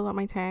 $100 to fill up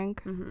my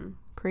tank.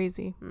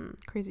 Crazy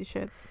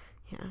shit.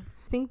 Yeah.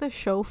 I think the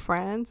show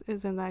Friends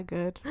isn't that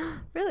good.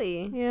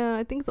 Really? Yeah,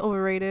 I think it's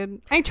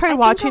overrated. I tried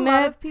watching it. A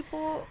lot of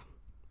people.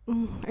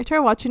 I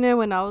tried watching it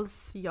when I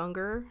was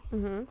younger,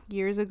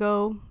 years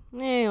ago.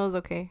 It was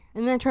okay.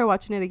 And then I tried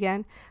watching it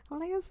again. I'm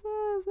like, it's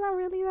not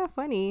really that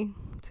funny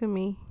to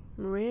me.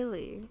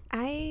 Really?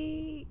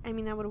 I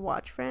mean, I would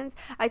watch Friends.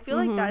 I feel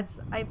like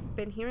I've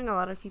been hearing a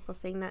lot of people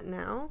saying that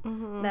now,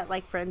 that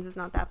like Friends is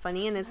not that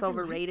funny and it's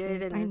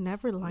overrated, and I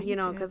never liked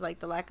it, because like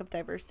the lack of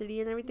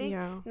diversity and everything.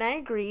 Yeah. And I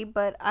agree,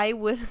 but I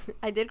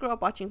did grow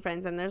up watching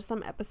Friends, and there's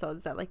some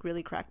episodes that like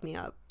really cracked me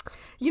up.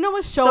 You know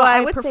what show so I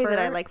would prefer? Say that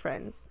I like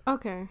Friends.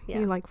 Okay. Yeah.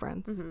 You like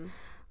Friends.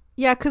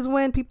 Yeah, because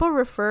when people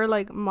refer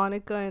like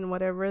Monica and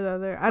whatever the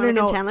other, I don't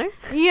know, Chandler.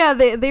 Yeah,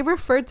 they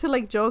refer to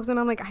like jokes, and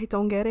I'm like, I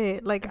don't get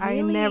it. Like, really?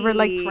 I never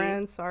liked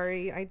Friends.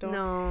 Sorry, I don't.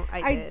 No,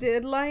 I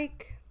did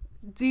like.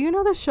 Do you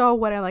know the show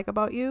What I Like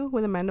About You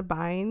with Amanda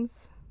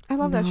Bynes? I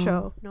love that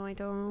show. No, I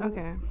don't.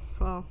 Okay,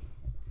 well.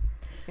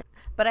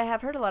 But I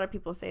have heard a lot of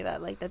people say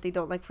that, like, that they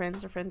don't like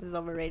Friends or Friends is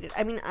overrated.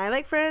 I mean, I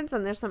like Friends,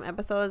 and there's some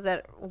episodes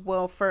that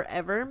will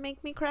forever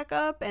make me crack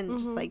up, and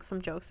just, like,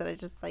 some jokes that I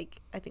just, like,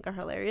 I think are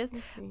hilarious.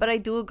 But I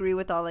do agree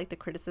with all, like, the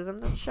criticism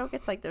that the show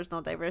gets, like, there's no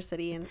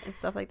diversity and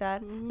stuff like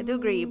that. I do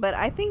agree, but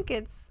I think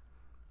it's...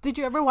 Did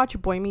you ever watch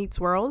Boy Meets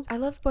World? I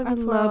love Boy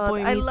Meets World.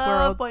 I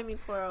love Boy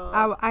Meets World.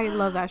 I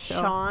love that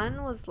show.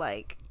 Sean was,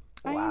 like...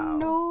 Wow. I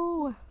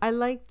know. I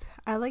liked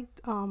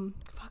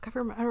fuck, I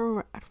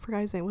remember, I forgot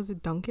his name. Was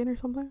it Duncan or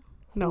something?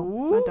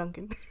 No, not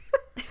Duncan.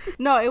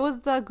 No, it was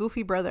the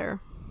goofy brother.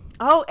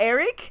 Oh,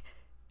 Eric?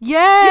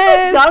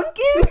 Yes. You said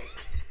Duncan?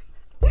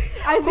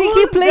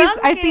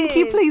 I think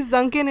he plays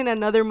Duncan in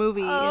another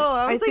movie. Oh,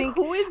 I was like,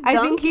 who is Duncan?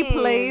 I think he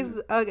plays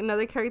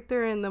another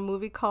character in the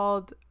movie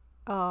called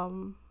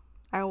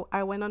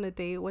I Went on a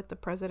Date with the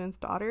President's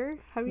Daughter.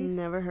 Have you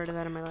never heard of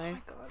that in my life?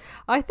 Oh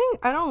my God.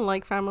 I don't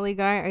like Family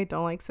Guy, I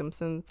don't like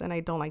Simpsons, and I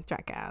don't like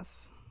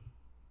Jackass.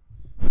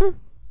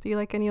 Do you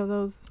like any of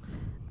those?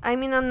 I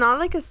mean, I'm not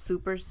like a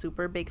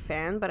super big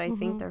fan, but I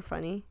think they're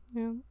funny.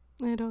 Yeah,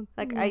 I don't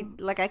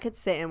like. I could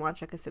sit and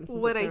watch like a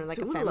Simpsons or like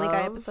a Family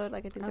Guy episode.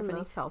 Like I think they're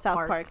funny. South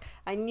Park.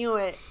 I knew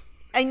it.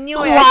 I feel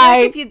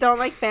like if you don't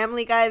like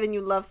Family Guy, then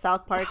you love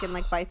South Park, and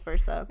like vice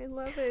versa. I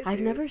love it. I've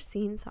never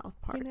seen South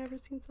Park. I've never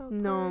seen South Park.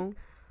 No.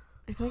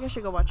 I feel like I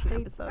should go watch an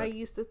episode. I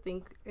used to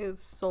think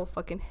it's so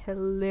fucking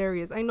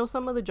hilarious. I know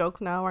some of the jokes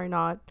now are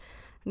not.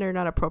 They're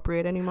not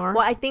appropriate anymore.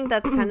 Well, I think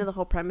that's kind of the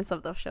whole premise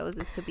of those shows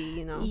is to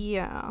be,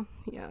 Yeah.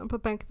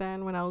 But back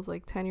then, when I was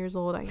like 10 years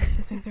old, I used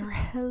to think they were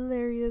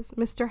hilarious.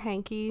 Mr.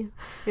 Hanky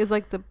is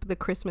like the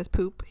Christmas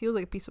poop. He was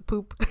like a piece of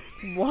poop.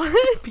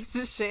 What? Piece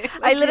of shit.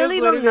 Like, I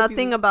literally know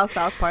nothing about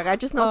South Park. I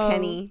just know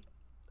Kenny.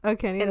 Oh,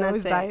 Kenny that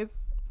always dies.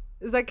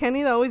 Is that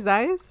Kenny that always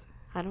dies?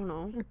 I don't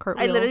know.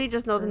 I literally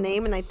just know the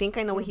name, and I think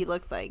I know what he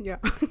looks like. Yeah.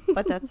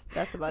 But that's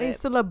about it. I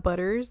used to love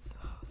Butters.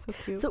 So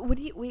cute. So what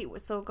do you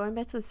so going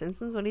back to the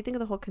Simpsons, what do you think of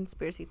the whole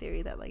conspiracy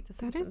theory that like the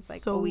Simpsons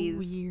like so always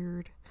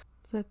weird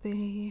that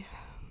they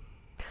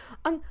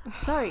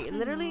sorry,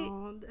 literally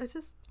it's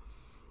just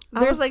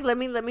I was like, let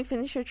me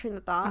finish your train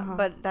of thought.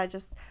 But that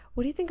just,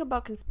 what do you think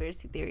about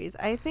conspiracy theories?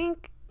 I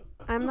think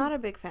I'm not a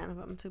big fan of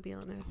them, to be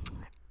honest.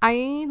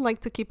 I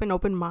like to keep an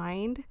open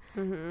mind,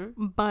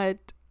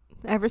 but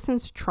ever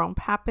since Trump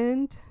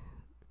happened,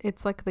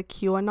 it's like the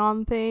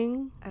QAnon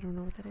thing. I don't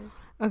know what that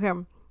is. Okay,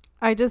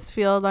 I just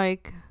feel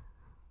like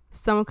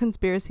some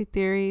conspiracy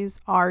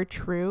theories are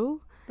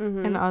true,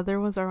 and other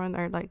ones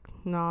are like,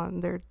 no,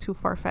 they're too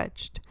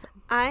far-fetched.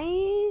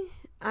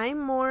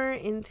 I'm more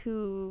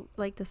into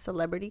like the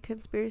celebrity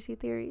conspiracy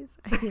theories.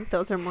 I think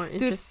those are more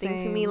interesting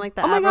to me. Like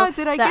the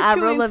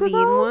Avril Lavigne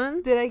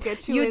one. Did I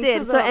get you? You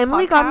did. So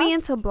Emily got me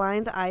into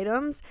blind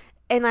items,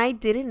 and I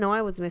didn't know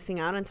I was missing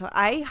out until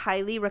I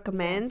highly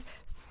recommend.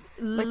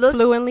 Like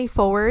Fluently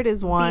Forward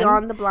is one.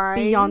 Beyond the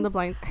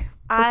Blinds.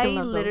 I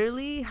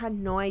literally had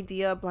no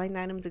idea blind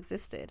items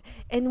existed,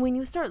 and when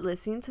you start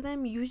listening to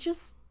them, you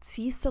just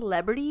see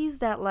celebrities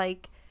that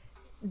like.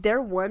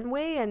 They're one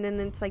way, and then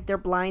it's like their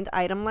blind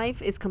item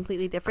life is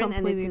completely different,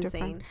 and it's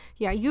insane.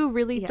 Yeah, you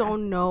really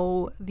don't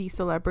know these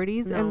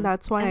celebrities, and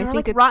that's why I think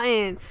like it's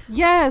rotten.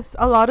 Yes,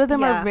 a lot of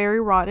them are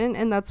very rotten,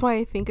 and that's why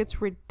I think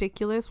it's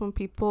ridiculous when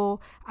people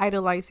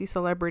idolize these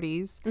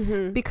celebrities.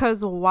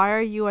 Because why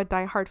are you a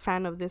diehard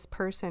fan of this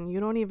person? You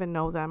don't even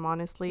know them,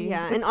 honestly.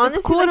 Yeah, and honestly,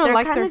 it's cool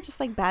they're kind of just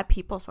like bad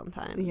people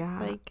sometimes. Yeah,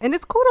 like, and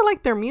it's cool to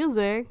like their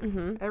music.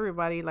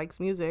 Everybody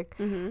likes music,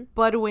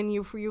 but when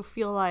you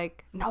feel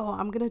like, no,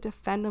 I'm gonna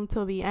defend them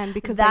till the end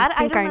because I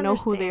think I know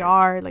who they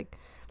are, like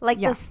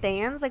the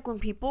stands, like when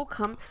people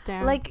come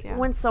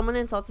when someone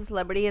insults a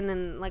celebrity and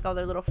then like all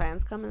their little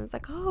fans come and it's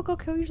like, oh, go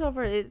kill yourself,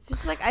 or it's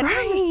just like I don't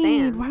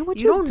understand. Why would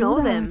you don't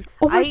know that? them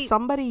over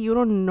somebody you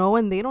don't know,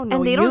 and they don't know,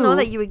 and they you. don't know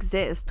that you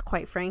exist,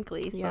 quite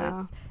frankly. So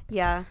it's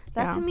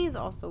that to me is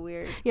also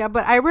weird. Yeah,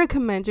 but I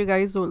recommend you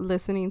guys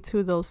listening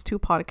to those two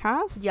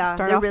podcasts. Yeah,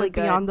 start they're off really with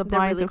good. Beyond the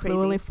Blinds really and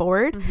Fluently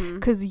Forward,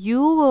 because you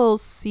will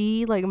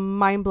see like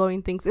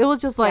mind-blowing things. It will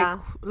just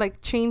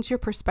like change your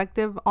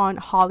perspective on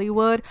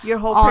Hollywood, your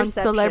whole on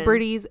perception.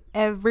 Celebrities,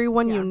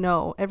 everyone you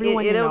know,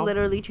 it'll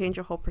literally change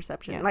your whole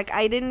perception. Like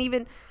I didn't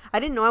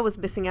know I was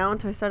missing out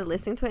until I started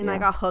listening to it, and I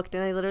got hooked,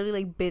 and I literally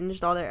like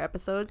binged all their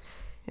episodes,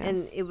 and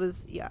it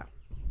was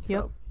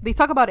So. They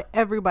talk about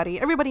everybody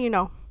you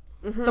know.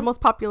 The most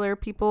popular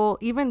people,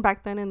 even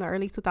back then in the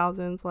early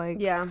 2000s, like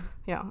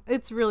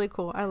it's really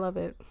cool. I love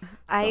it.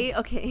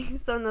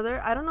 So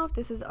another, I don't know if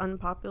this is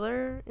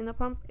unpopular in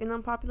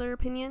unpopular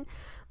opinion,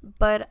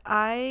 but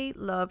I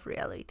love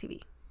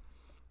reality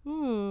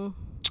TV.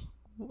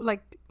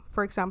 Like,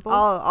 for example,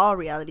 all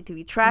reality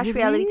TV. Trash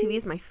reality TV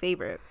is my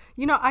favorite.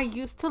 You know, I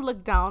used to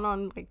look down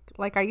on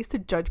like I used to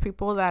judge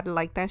people that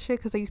like that shit,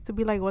 because I used to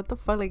be like, what the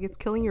fuck, like it's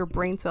killing your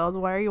brain cells,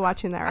 why are you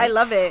watching that? Right? I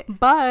love it,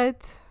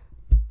 but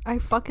I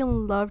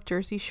fucking love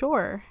Jersey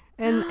Shore,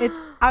 and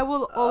I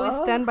will always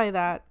stand by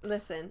that.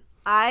 Listen,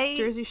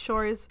 Jersey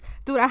Shore is,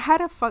 dude, I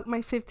had my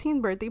 15th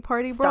birthday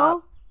party, bro.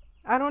 Stop.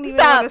 I don't even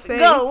want to say.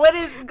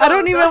 I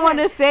don't even want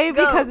to say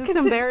because it's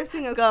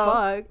embarrassing as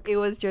fuck. It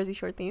was Jersey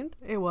Shore themed?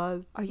 It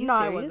was. Are you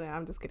serious? No, I wasn't.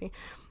 I'm just kidding.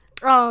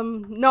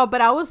 No,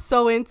 but I was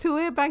so into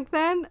it back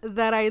then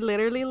that I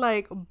literally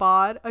like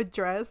bought a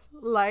dress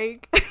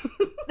like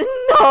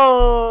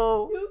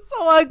no, it was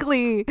so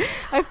ugly.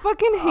 I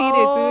fucking hate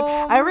it,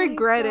 dude. I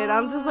regret it.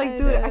 I'm just like,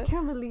 dude, I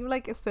can't believe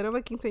like instead of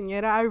a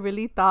quinceañera, I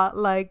really thought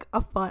like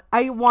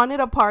I wanted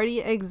a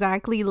party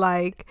exactly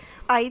like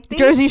I think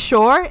Jersey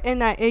Shore,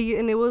 and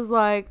it was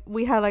like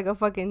we had like a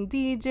fucking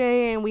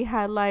DJ, and we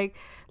had like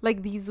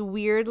these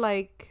weird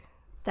like,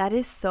 that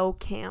is so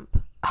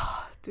camp.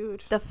 Oh,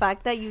 dude, the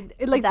fact that you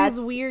like these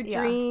weird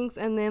drinks,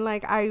 and then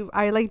like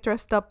I like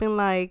dressed up in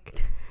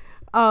like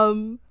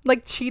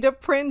cheetah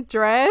print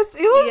dress.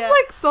 It was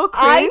like so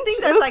cringe. I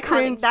think that's like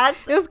cringe.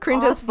 It was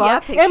cringe as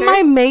fuck. And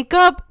my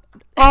makeup,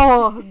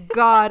 oh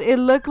god, it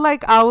looked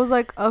like I was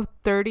like a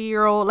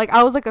 30-year-old, like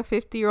I was like a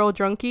 50-year-old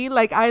drunkie.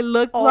 Like I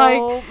looked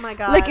oh my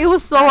god, like it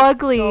was so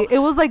ugly. It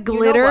was like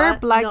glitter,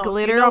 black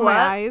glitter on my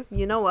eyes.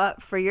 You know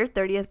what, for your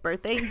 30th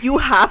birthday you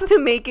have to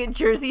make it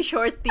Jersey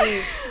Shore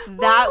themed.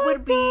 That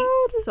would be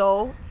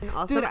so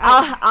awesome.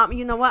 Dude,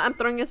 you know what, I'm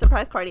throwing you a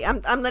surprise party.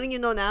 I'm letting you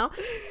know now,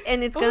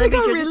 and it's gonna be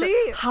Jersey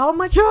really? How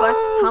much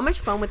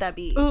fun would that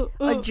be?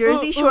 A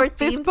Jersey Shore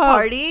themed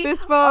party.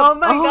 Fist bump. Oh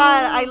my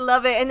god, I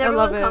love it. And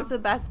everyone comes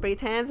with bad spray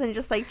tans and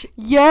just like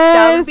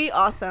that would be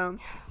awesome.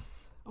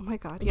 Oh my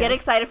god, Get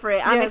excited for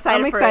it. I'm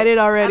excited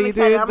already,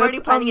 dude. I'm already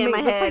planning it in my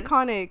head. That's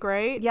iconic,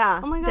 right?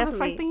 Yeah. Oh my god, definitely.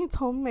 The fact that you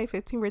told me my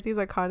 15th birthday is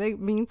iconic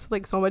means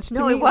like so much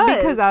to me. It was.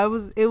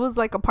 Because it was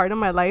like a part of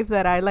my life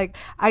that I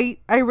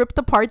ripped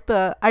apart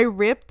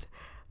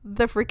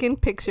the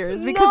freaking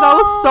pictures because I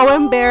was so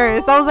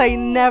embarrassed. I was like,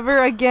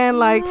 never again.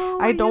 Like,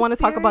 I don't want to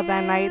talk about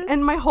that night.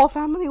 And my whole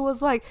family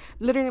was like,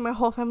 literally,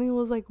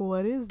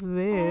 what is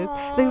this?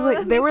 Like, it was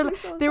like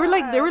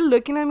they were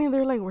looking at me. They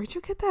were like, where'd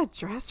you get that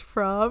dress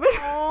from?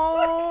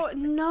 Oh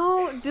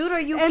no, dude,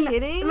 are you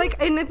kidding?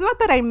 Like, and it's not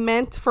that I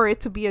meant for it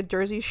to be a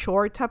Jersey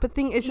Shore type of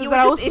thing. It's just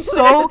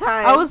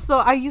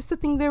that I used to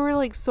think they were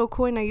like so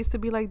cool, and I used to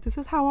be like, this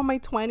is how I want my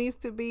 20s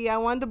to be. I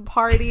want to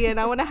party and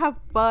I want to have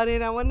fun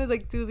and I want to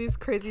like do these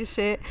crazy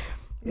shit.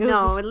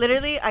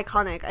 literally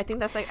iconic. I think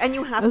that's like, and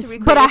you have to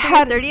recreate it for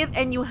your 30th,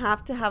 and you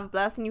have to have a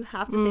blast, and you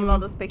have to save all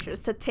those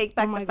pictures to take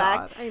back the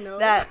fact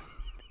that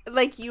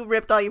like you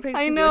ripped all your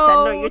pictures. I know. You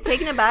said, no, you're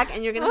taking it back,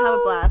 and you're gonna have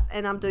a blast,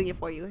 and I'm doing it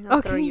for you.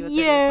 Okay,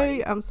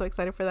 yay! I'm so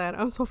excited for that.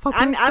 I'm so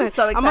fucking excited. I'm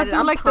so excited. I'm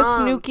gonna do like the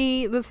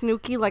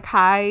Snooki like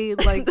high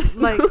like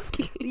like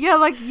yeah,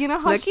 like you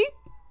know how Snooki?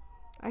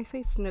 I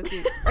say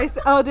Snooki.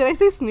 Did I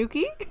say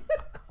Snooki?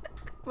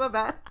 My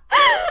bad.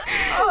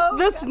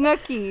 The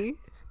Snooki.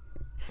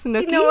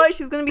 You know what?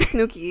 She's gonna be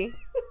Snooki.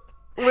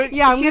 I'm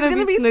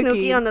gonna be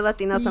Snooki on the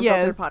Latinas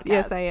Unfiltered podcast.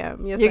 Yes, I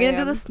am. Yes, you're gonna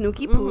do the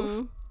Snooki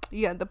poof.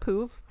 Yeah, the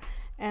poof.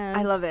 And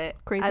I love it.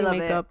 Crazy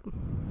makeup.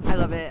 I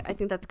love it. I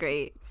think that's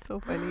great. So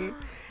funny.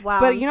 Wow.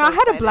 But I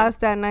had a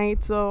blast that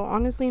night, so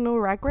honestly, no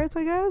regrets,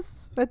 I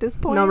guess, at this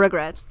point. No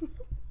regrets.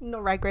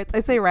 No regrets. I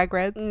say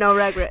regrets. No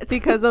regrets.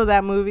 Because of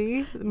that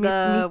movie. Meet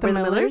the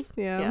Millers.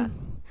 Yeah.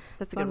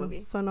 That's a good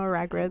movie. So no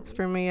regrets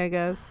for me, I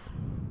guess.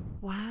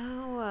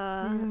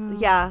 Wow.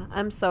 Yeah,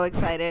 I'm so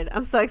excited.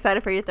 I'm so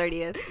excited for your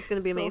 30th. It's going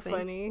to be amazing. So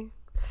funny.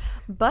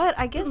 But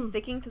I guess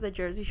sticking to the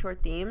Jersey Shore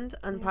themed,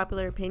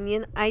 unpopular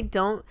opinion, I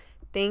don't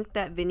think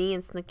that Vinny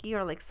and Snooki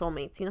are like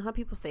soulmates. You know how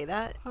people say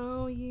that?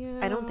 Oh yeah.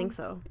 I don't think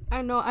so.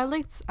 I know. I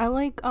like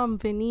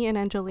Vinny and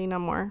Angelina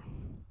more.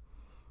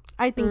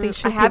 I think they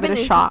should give it a shot. Have an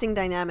interesting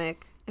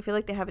dynamic. I feel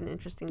like they have an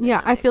interesting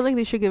dynamic. Yeah, I feel like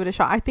they should give it a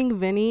shot. I think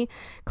Vinny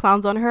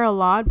clowns on her a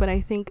lot, but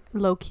I think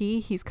low key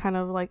he's kind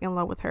of like in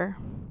love with her.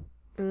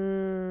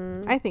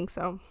 I think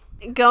so.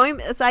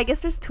 So I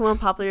guess there's two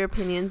unpopular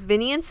opinions.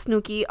 Vinny and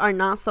Snooki are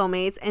not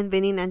soulmates, and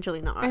Vinny and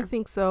Angelina are. I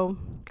think so.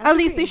 At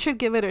least they should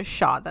give it a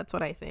shot. That's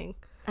what I think.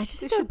 I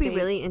just think it would be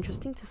really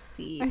interesting to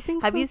see. I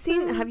think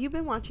have you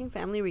been watching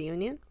Family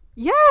Reunion?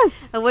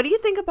 Yes. What do you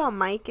think about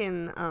Mike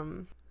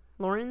and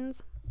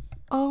Lauren's?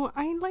 Oh,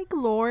 I like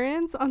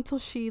Lawrence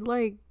until it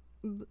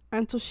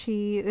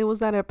was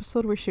that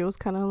episode where she was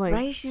kind of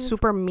like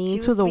super mean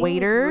to the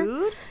waiter.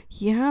 Rude?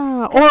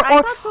 Yeah.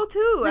 I thought so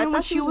too. I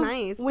thought she was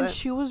nice. When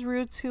she was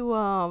rude to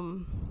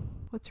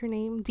what's her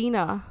name?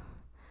 Dina.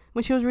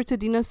 When she was rude to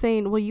Dina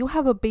saying, well, you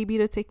have a baby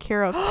to take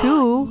care of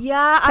too.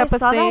 Yeah, I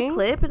saw that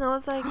clip and I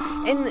was like,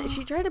 and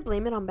she tried to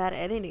blame it on bad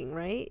editing,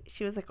 right?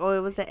 She was like, oh,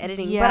 it was the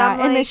editing. Yeah,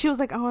 but and then she was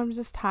like, oh, I'm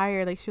just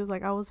tired. Like, she was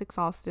like, I was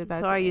exhausted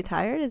that day. Are you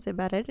tired? Is it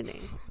bad editing?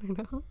 I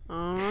don't know.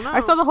 I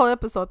saw the whole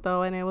episode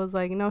though, and it was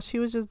like, no, she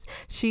was just,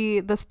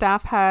 the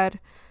staff had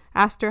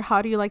asked her,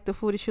 how do you like the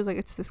food? And she was like,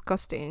 it's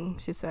disgusting.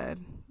 She said,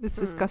 it's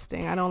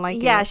disgusting. I don't like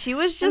it. Yeah, she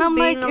was just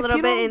being a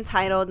little bit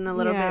entitled and a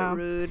little bit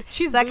rude.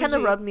 That kind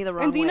of rubbed me the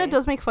wrong way. And Dina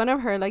does make fun of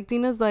her. Like,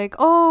 Dina's like,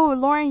 oh,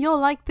 Lauren, you'll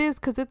like this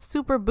because it's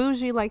super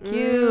bougie like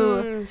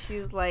you.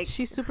 She's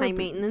super high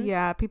maintenance.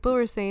 Yeah, people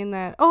were saying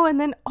that. Oh, and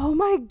then, oh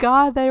my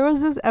God, there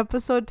was this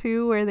episode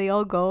too where they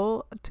all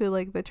go to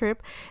like the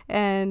trip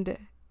and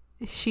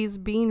she's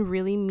being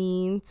really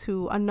mean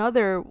to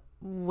another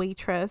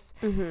waitress,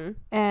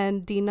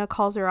 and Dina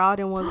calls her out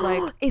and was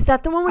like, is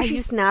that the one where she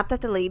snapped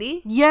at the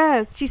lady?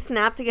 Yes, she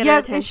snapped to get her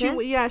attention.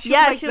 She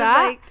was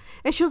like,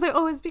 and she was like,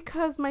 oh, it's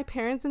because my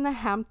parents in the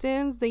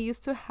Hamptons, they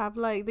used to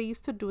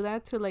do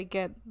that to like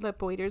get the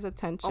waiter's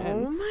attention.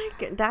 Oh my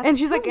God, that's and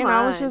she's too like, much. and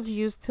I was just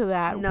used to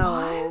that.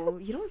 No,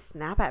 you don't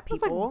snap at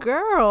people. I was like,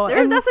 girl,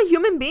 that's a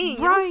human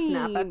being. Right. You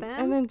don't snap at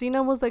them. And then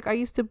Dina was like, I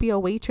used to be a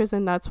waitress,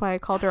 and that's why I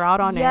called her out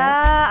on it.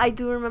 Yeah, I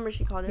do remember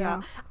she called her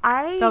out.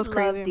 I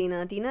love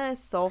Dina. Dina is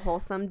so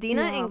wholesome.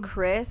 Dina and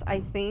Chris, I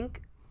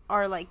think,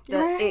 are like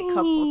the it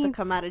couple to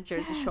come out of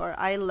Jersey Shore.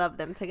 I love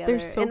them together.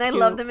 They're so cute. I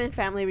love them in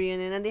Family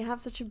Reunion, and they have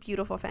such a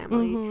beautiful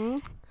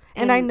family.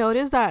 And I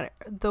noticed that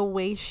the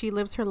way she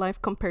lives her life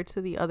compared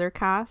to the other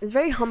cast is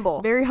very humble.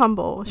 Very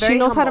humble. She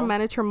knows how to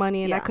manage her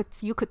money, and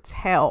you could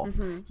tell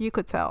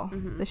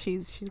that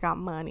she's got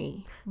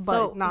money,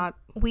 but not.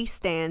 We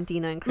stand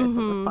Dina and Chris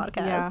on this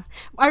podcast. Yeah.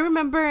 I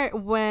remember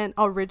when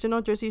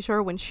original Jersey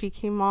Shore, when she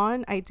came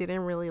on, I didn't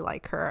really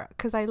like her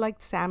because I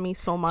liked Sammy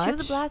so much. She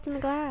was a blast in the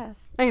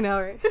glass. I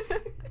know, right?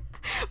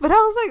 But I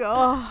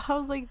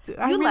was like, dude,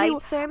 you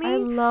liked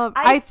Sammy?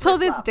 Till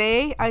this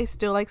day, I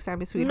still like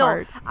Sammy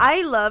Sweetheart. No,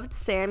 I loved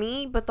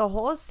Sammy, but the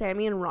whole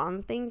Sammy and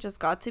Ron thing just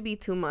got to be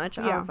too much.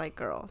 I was like,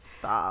 girl,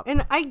 stop.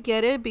 And I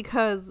get it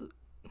because,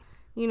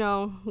 you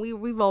know,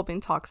 we've all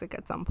been toxic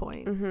at some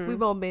point.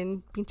 We've all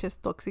been pinches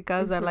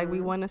tóxicas that like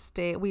we want to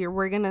stay.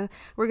 We're gonna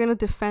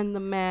defend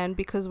the man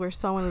because we're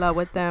so in love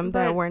with them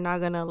that we're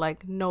not gonna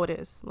like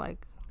notice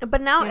like. But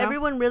now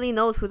everyone really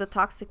knows who the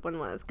toxic one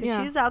was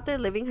because she's out there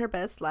living her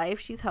best life.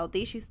 She's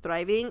healthy. She's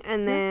thriving.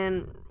 And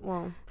then,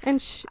 well,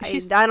 and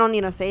I don't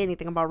need to say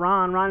anything about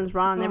Ron. Ron's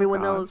Ron.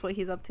 Everyone knows what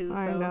he's up to. So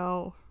I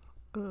know.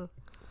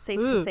 Safe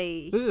to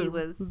say he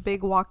was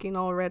big walking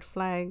all red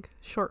flag.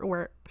 A short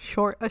red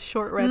flag.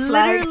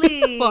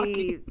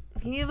 Literally,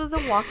 he was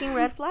a walking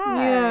red flag.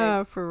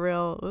 Yeah, for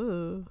real.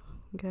 Ooh,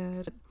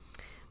 good.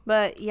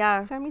 But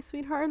yeah, Sammy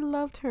Sweetheart, I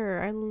loved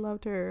her.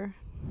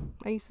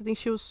 I used to think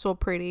she was so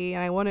pretty,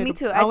 and I wanted. Me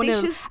too. I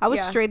would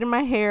straighten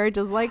my hair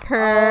just like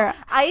her.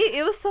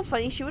 It was so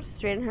funny. She would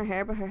straighten her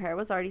hair, but her hair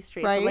was already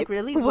straight. Right? So like,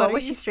 really, what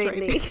was she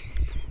straightening?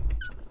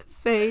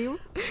 Same.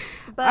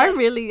 But I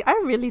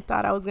really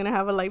thought I was gonna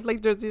have a life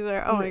like Jersey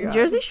Shore. Oh my god,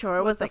 Jersey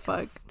Shore was like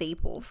a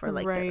staple for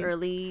like the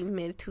early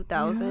mid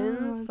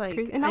 2000s. Like,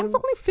 crazy. And I was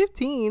only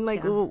 15.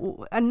 Like,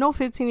 no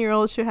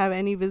 15-year-old should have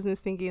any business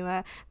thinking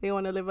that they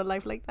want to live a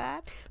life like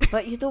that.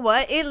 But you know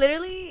what? It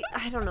literally,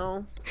 I don't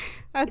know.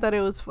 I thought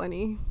it was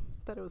funny.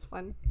 Thought it was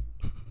fun.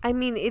 I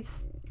mean,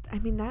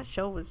 that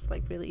show was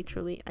like really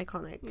truly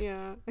iconic.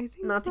 Yeah, I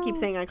think not to keep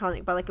saying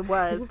iconic, but like it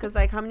was, because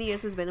like how many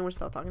years has it been and we're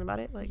still talking about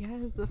it? Like,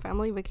 yes, the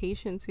family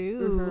vacation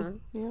too.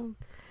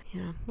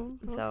 Yeah.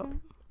 Okay. So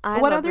I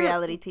love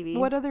reality TV.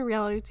 What other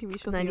reality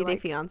TV shows? 90 Day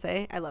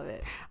Fiance. I love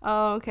it.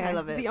 Oh, okay. I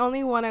love it. The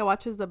only one I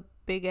watch is the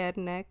Big Ed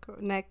neck.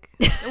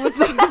 What's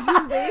his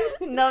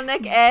name? No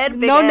Neck Ed.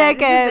 Big Ed.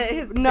 Neck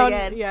Ed. No,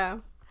 Ed. Yeah.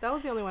 That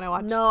was the only one I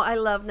watched. No, I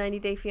love 90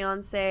 Day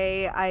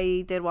Fiance.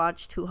 I did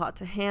watch Too Hot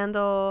to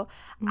Handle.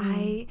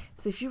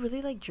 So if you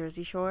really like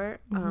Jersey Shore,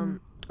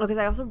 because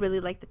I also really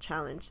like the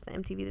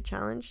MTV The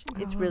Challenge.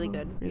 It's really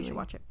good. Really? You should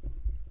watch it.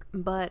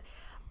 But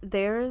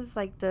there's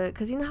like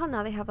because you know how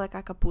now they have like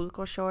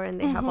Acapulco Shore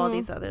and they have all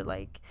these other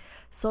like,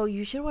 so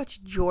you should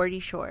watch Geordie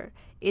Shore.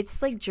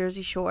 It's like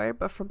Jersey Shore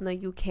but from the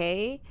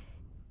UK,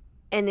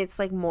 and it's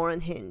like more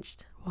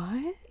unhinged.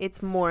 What?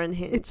 It's more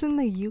unhinged. It's in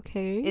the UK?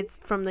 It's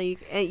from the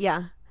UK.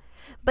 Yeah.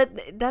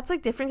 But that's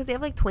like different because they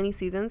have like 20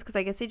 seasons, because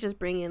I guess they just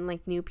bring in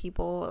like new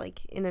people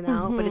like in and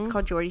out. But it's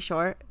called Geordie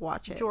Shore.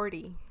 Watch it.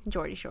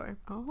 Geordie Shore.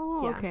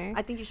 Oh, yeah. Okay.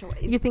 I think you should.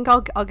 You think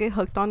I'll get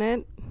hooked on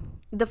it?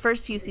 The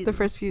first few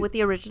seasons. With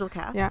the original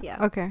cast. Yeah.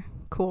 Okay.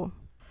 Cool.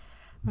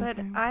 But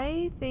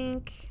I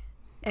think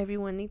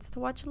everyone needs to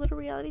watch a little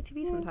reality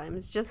TV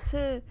sometimes, just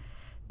to,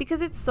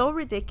 because it's so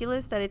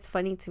ridiculous that it's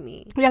funny to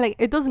me. Yeah, like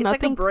it does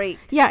nothing. Like a break.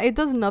 It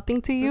does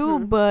nothing to you,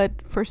 but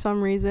for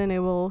some reason it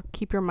will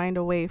keep your mind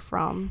away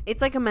from.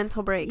 It's like a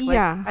mental break. Like,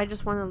 yeah. I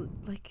just want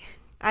to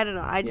I don't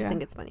know. I just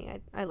think it's funny.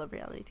 I love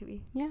reality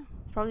TV. Yeah.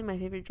 It's probably my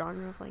favorite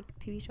genre of like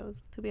TV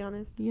shows, to be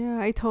honest. Yeah,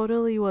 I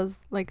totally was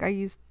like,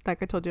 I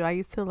told you, I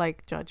used to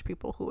like judge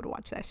people who would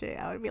watch that shit.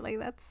 I would be like,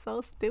 that's so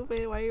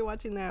stupid. Why are you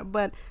watching that?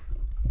 But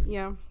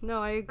yeah,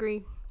 no, I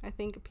agree. I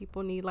think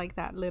people need like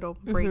that little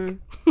break.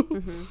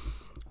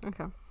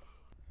 Okay.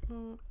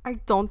 I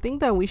don't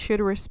think that we should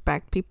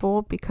respect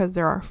people because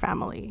they're our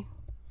family.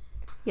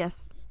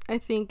 Yes. I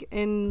think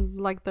in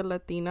like the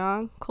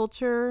Latina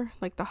culture,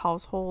 like the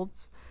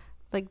households,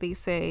 like they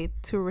say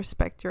to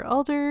respect your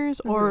elders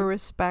or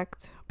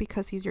respect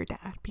because he's your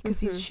dad, because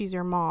she's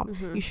your mom.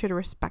 You should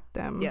respect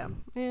them. Yeah.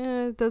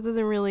 It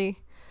doesn't really,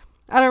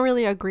 I don't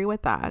really agree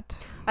with that.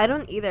 I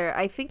don't either.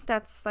 I think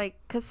that's like,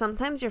 because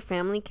sometimes your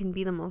family can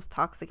be the most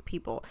toxic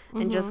people.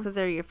 And just because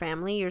they're your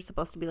family, you're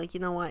supposed to be like,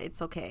 you know what?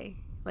 It's okay.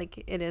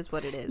 Like, it is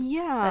what it is.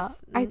 Yeah.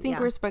 I think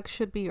respect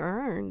should be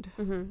earned.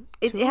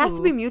 It has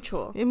to be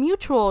mutual.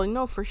 Mutual,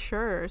 no, for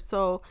sure.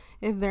 So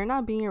if they're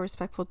not being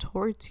respectful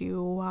towards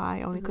you,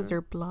 why? Only because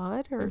they're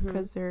blood or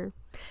because they're...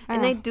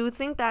 And I do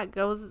think that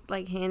goes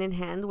like hand in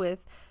hand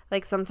with,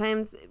 like,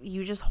 sometimes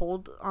you just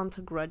hold on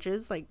to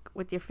grudges like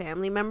with your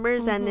family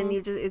members, and then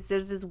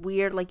there's this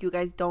weird, like, you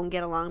guys don't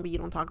get along but you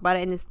don't talk about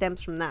it, and it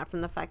stems from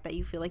the fact that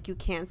you feel like you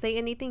can't say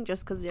anything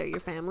just because they're your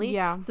family.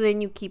 Yeah. So then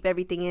you keep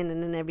everything in,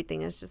 and then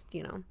everything is just,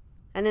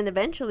 and then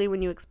eventually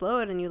when you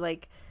explode and you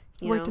like,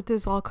 where did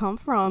this all come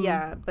from?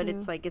 Yeah, but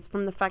it's like, it's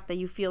from the fact that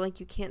you feel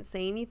like you can't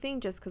say anything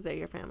just because they're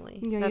your family.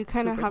 Yeah, that's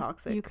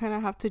toxic. You kind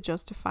of have to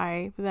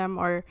justify them,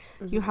 or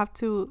you have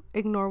to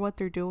ignore what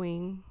they're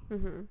doing,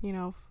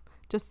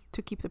 just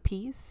to keep the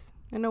peace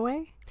in a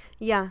way.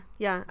 Yeah,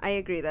 I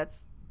agree.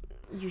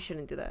 You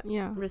shouldn't do that.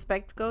 Yeah.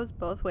 Respect goes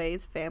both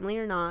ways, family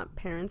or not,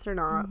 parents or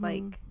not,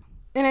 like...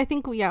 And I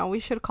think, we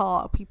should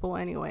call out people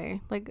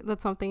anyway. Like,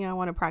 that's something I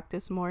want to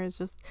practice more, is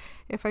just,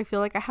 if I feel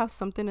like I have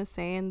something to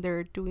say and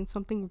they're doing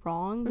something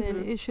wrong,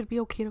 then it should be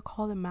okay to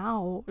call them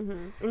out.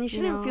 And you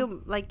shouldn't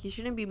feel like, you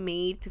shouldn't be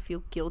made to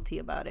feel guilty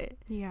about it.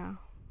 Yeah.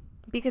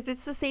 Because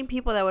it's the same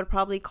people that would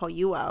probably call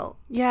you out.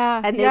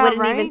 Yeah. And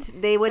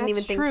they wouldn't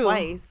even think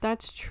twice.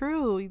 That's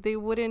true. They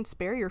wouldn't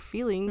spare your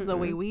feelings the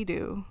way we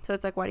do. So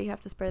it's like, why do you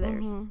have to spare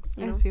theirs?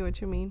 I see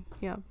what you mean.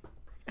 Yeah.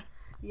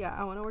 Yeah,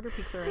 I want to order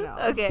pizza right now.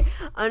 Okay,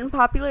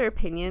 unpopular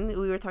opinion.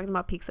 We were talking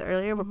about pizza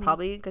earlier. We're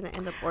probably gonna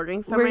end up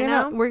ordering some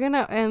now. We're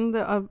gonna end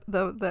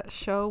the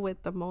show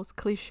with the most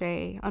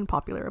cliche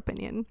unpopular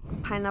opinion.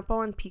 Pineapple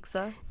on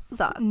pizza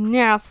sucks.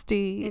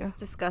 Nasty. It's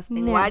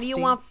disgusting. Nasty. Why do you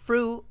want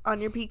fruit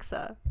on your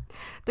pizza?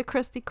 The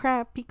Krusty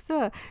Krab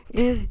pizza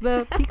is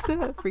the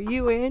pizza for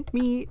you and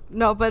me.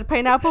 No, but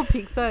pineapple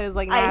pizza is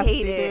like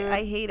nasty.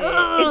 I hate it.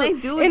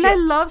 And I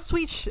love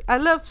sweet. I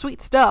love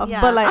sweet stuff.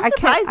 Yeah. But like, I'm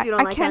surprised you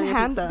don't like can't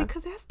handle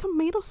because it has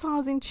tomato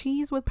sauce and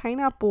cheese with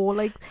pineapple.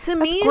 Like, to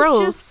me,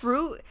 gross. It's just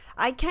fruit.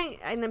 I can't.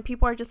 And then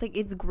people are just like,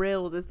 it's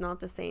grilled. It's not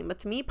the same. But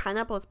to me,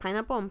 pineapple is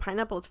pineapple, and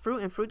pineapple is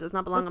fruit, and fruit does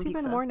not belong on pizza.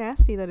 It's even more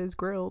nasty that it's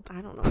grilled.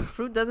 I don't know.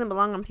 Fruit doesn't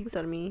belong on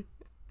pizza to me.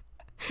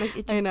 Like,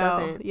 it just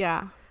doesn't.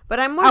 Yeah. But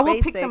I'm more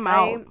basic. Pick them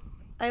out.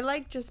 I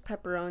like just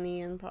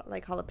pepperoni and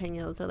like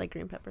jalapenos or like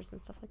green peppers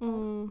and stuff like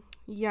that.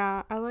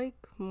 Yeah, I like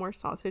more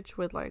sausage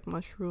with like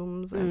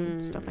mushrooms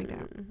and stuff like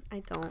that.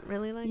 I don't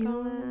really like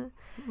all that.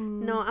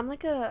 No, I'm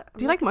like a...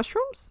 Do you like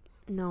mushrooms?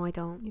 No, I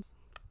don't.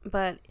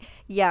 But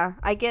yeah,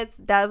 I guess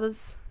that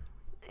is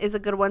a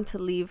good one to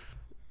leave.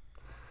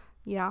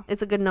 Yeah.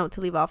 It's a good note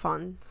to leave off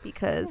on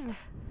because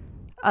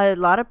a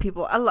lot of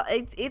people,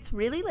 it's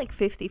really like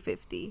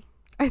 50-50.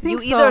 I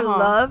think you either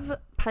love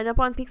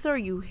pineapple on pizza or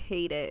you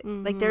hate it.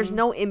 Like there's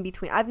no in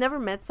between. I've never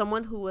met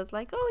someone who was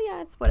like, oh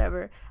yeah, it's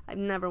whatever. I've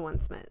never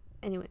once met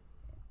anyway.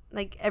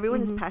 Like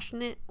everyone is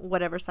passionate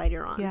whatever side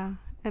you're on. Yeah,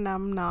 and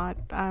I'm not.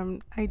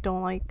 I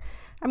don't like.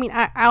 I mean,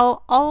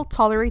 I'll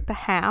tolerate the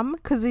ham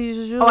because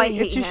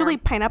it's usually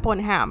pineapple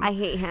and ham. I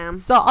hate ham.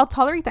 So I'll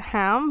tolerate the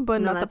ham,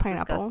 but not the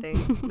pineapple.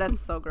 Disgusting. That's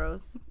so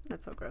gross.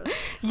 That's so gross.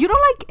 You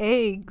don't like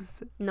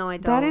eggs? No, I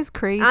don't. That is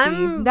crazy.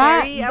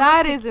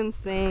 That is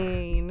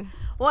insane.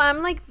 Well,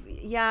 I'm like,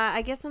 yeah,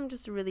 I guess I'm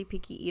just a really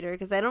picky eater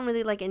because I don't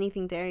really like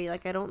anything dairy.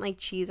 Like, I don't like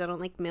cheese. I don't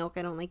like milk.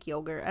 I don't like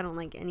yogurt. I don't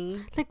like any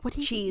like what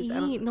do you cheese.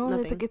 eat? No,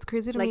 it's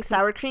crazy to me. Like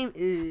sour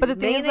cream. But the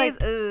thing is, like,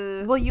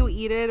 will you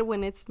eat it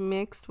when it's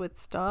mixed with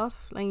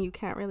stuff? Like, you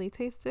can't really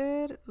taste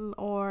it,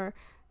 or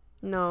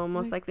no,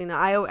 most likely not.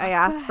 I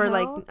asked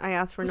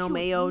for no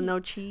mayo, no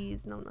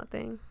cheese, no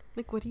nothing.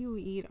 Like, what do you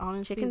eat?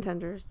 Honestly, chicken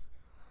tenders.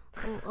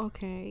 Oh,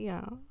 okay,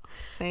 yeah,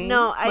 same.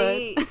 No,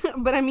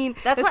 but I mean,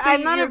 that's why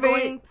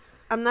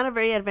I'm not a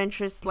very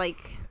adventurous,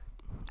 like,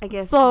 I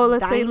guess, so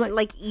let's say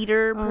like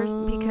eater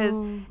person because,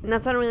 and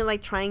that's why I don't really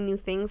like trying new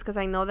things because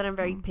I know that I'm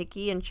very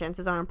picky and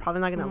chances are I'm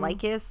probably not gonna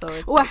like it. So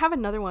it's I have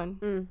another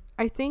one.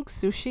 I think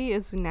sushi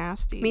is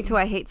nasty. Me too.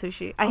 I hate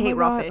sushi. I hate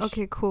raw fish.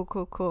 Okay, cool.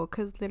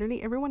 Because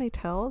literally everyone I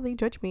tell, they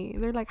judge me.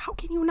 They're like, "How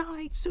can you not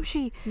like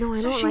sushi? No, I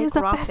sushi don't like is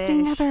the raw best fish.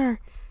 thing ever."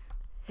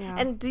 Yeah.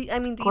 And do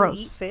you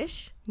eat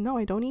fish? No,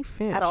 I don't eat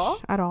fish at all.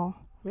 At all.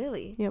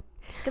 Really? Yep.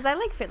 Because I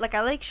like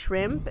I like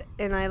shrimp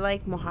and I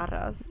like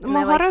mojarras. And mojarras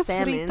I like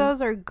salmon.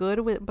 fritas are good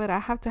but I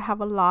have to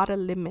have a lot of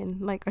lemon,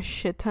 like a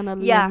shit ton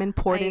of lemon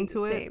poured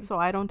into it, so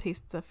I don't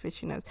taste the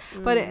fishiness.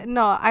 But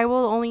no, I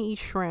will only eat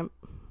shrimp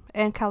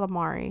and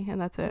calamari, and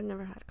that's it. I've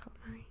never had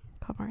calamari.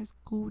 Calamari is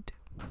good.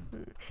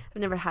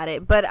 I've never had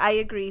it, but I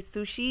agree.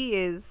 Sushi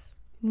is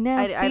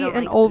nasty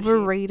and like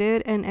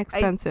overrated and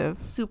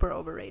expensive. Super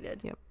overrated.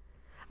 Yep.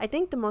 I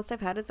think the most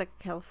I've had is like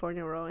a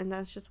California roll, and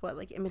that's just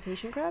like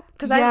imitation crab.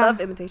 Because I love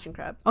imitation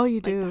crab. Oh,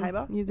 you do? Like the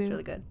highball. You do. It's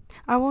really good.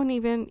 I won't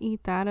even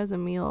eat that as a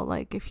meal.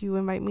 Like if you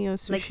invite me a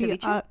sushi,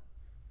 like ceviche?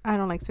 I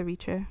don't like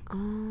ceviche.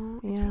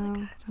 Oh, it's really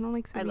good. I don't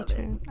like ceviche. I love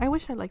it. I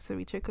wish I liked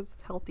ceviche because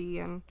it's healthy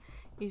and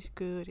it's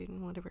good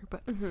and whatever,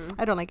 but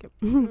I don't like it.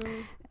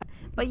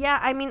 But yeah,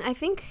 I mean, I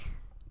think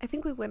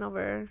we went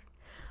over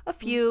a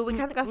few. We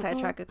kind of got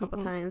sidetracked a couple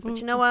times, but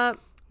you know what?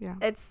 Yeah,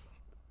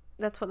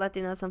 that's what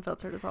Latinas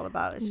Unfiltered is all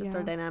about. It's just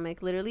our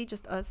dynamic. Literally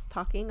just us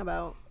talking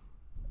about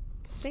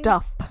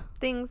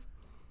things,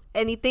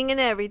 anything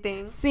and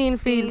everything. Sin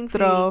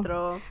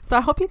filtro. So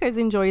I hope you guys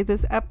enjoyed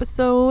this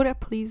episode.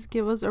 Please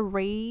give us a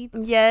rate.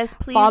 Yes,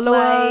 please follow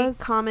us.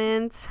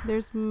 Comment.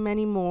 There's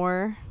many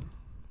more.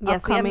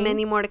 Yes, upcoming. We have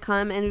many more to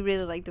come, and we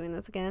really like doing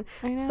this again.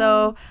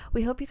 So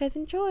we hope you guys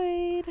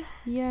enjoyed.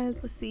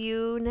 Yes. We'll see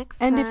you next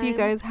time. And if you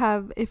guys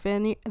have,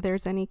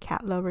 there's any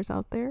cat lovers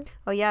out there.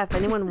 Oh, yeah. If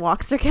anyone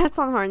walks their cats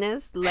on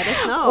harness, let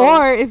us know.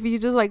 Or if you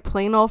just like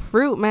plain old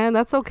fruit, man,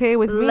 that's okay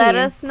with me. Let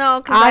us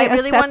know, because I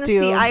really want to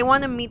see. I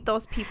want to meet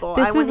those people.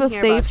 This is a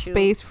safe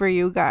space for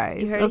you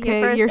guys. You heard it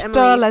here first, you're Emily.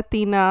 still a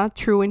Latina,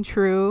 true and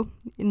true.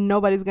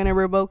 Nobody's going to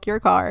revoke your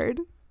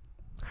card.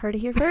 Heard it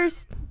here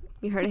first.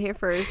 You heard it here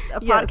first. A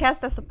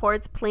podcast that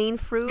supports plain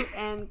fruit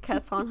and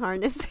cats on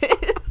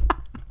harnesses.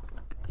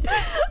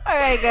 All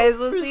right, guys.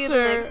 We'll see you the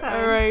next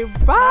time. All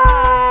right.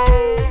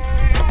 Bye.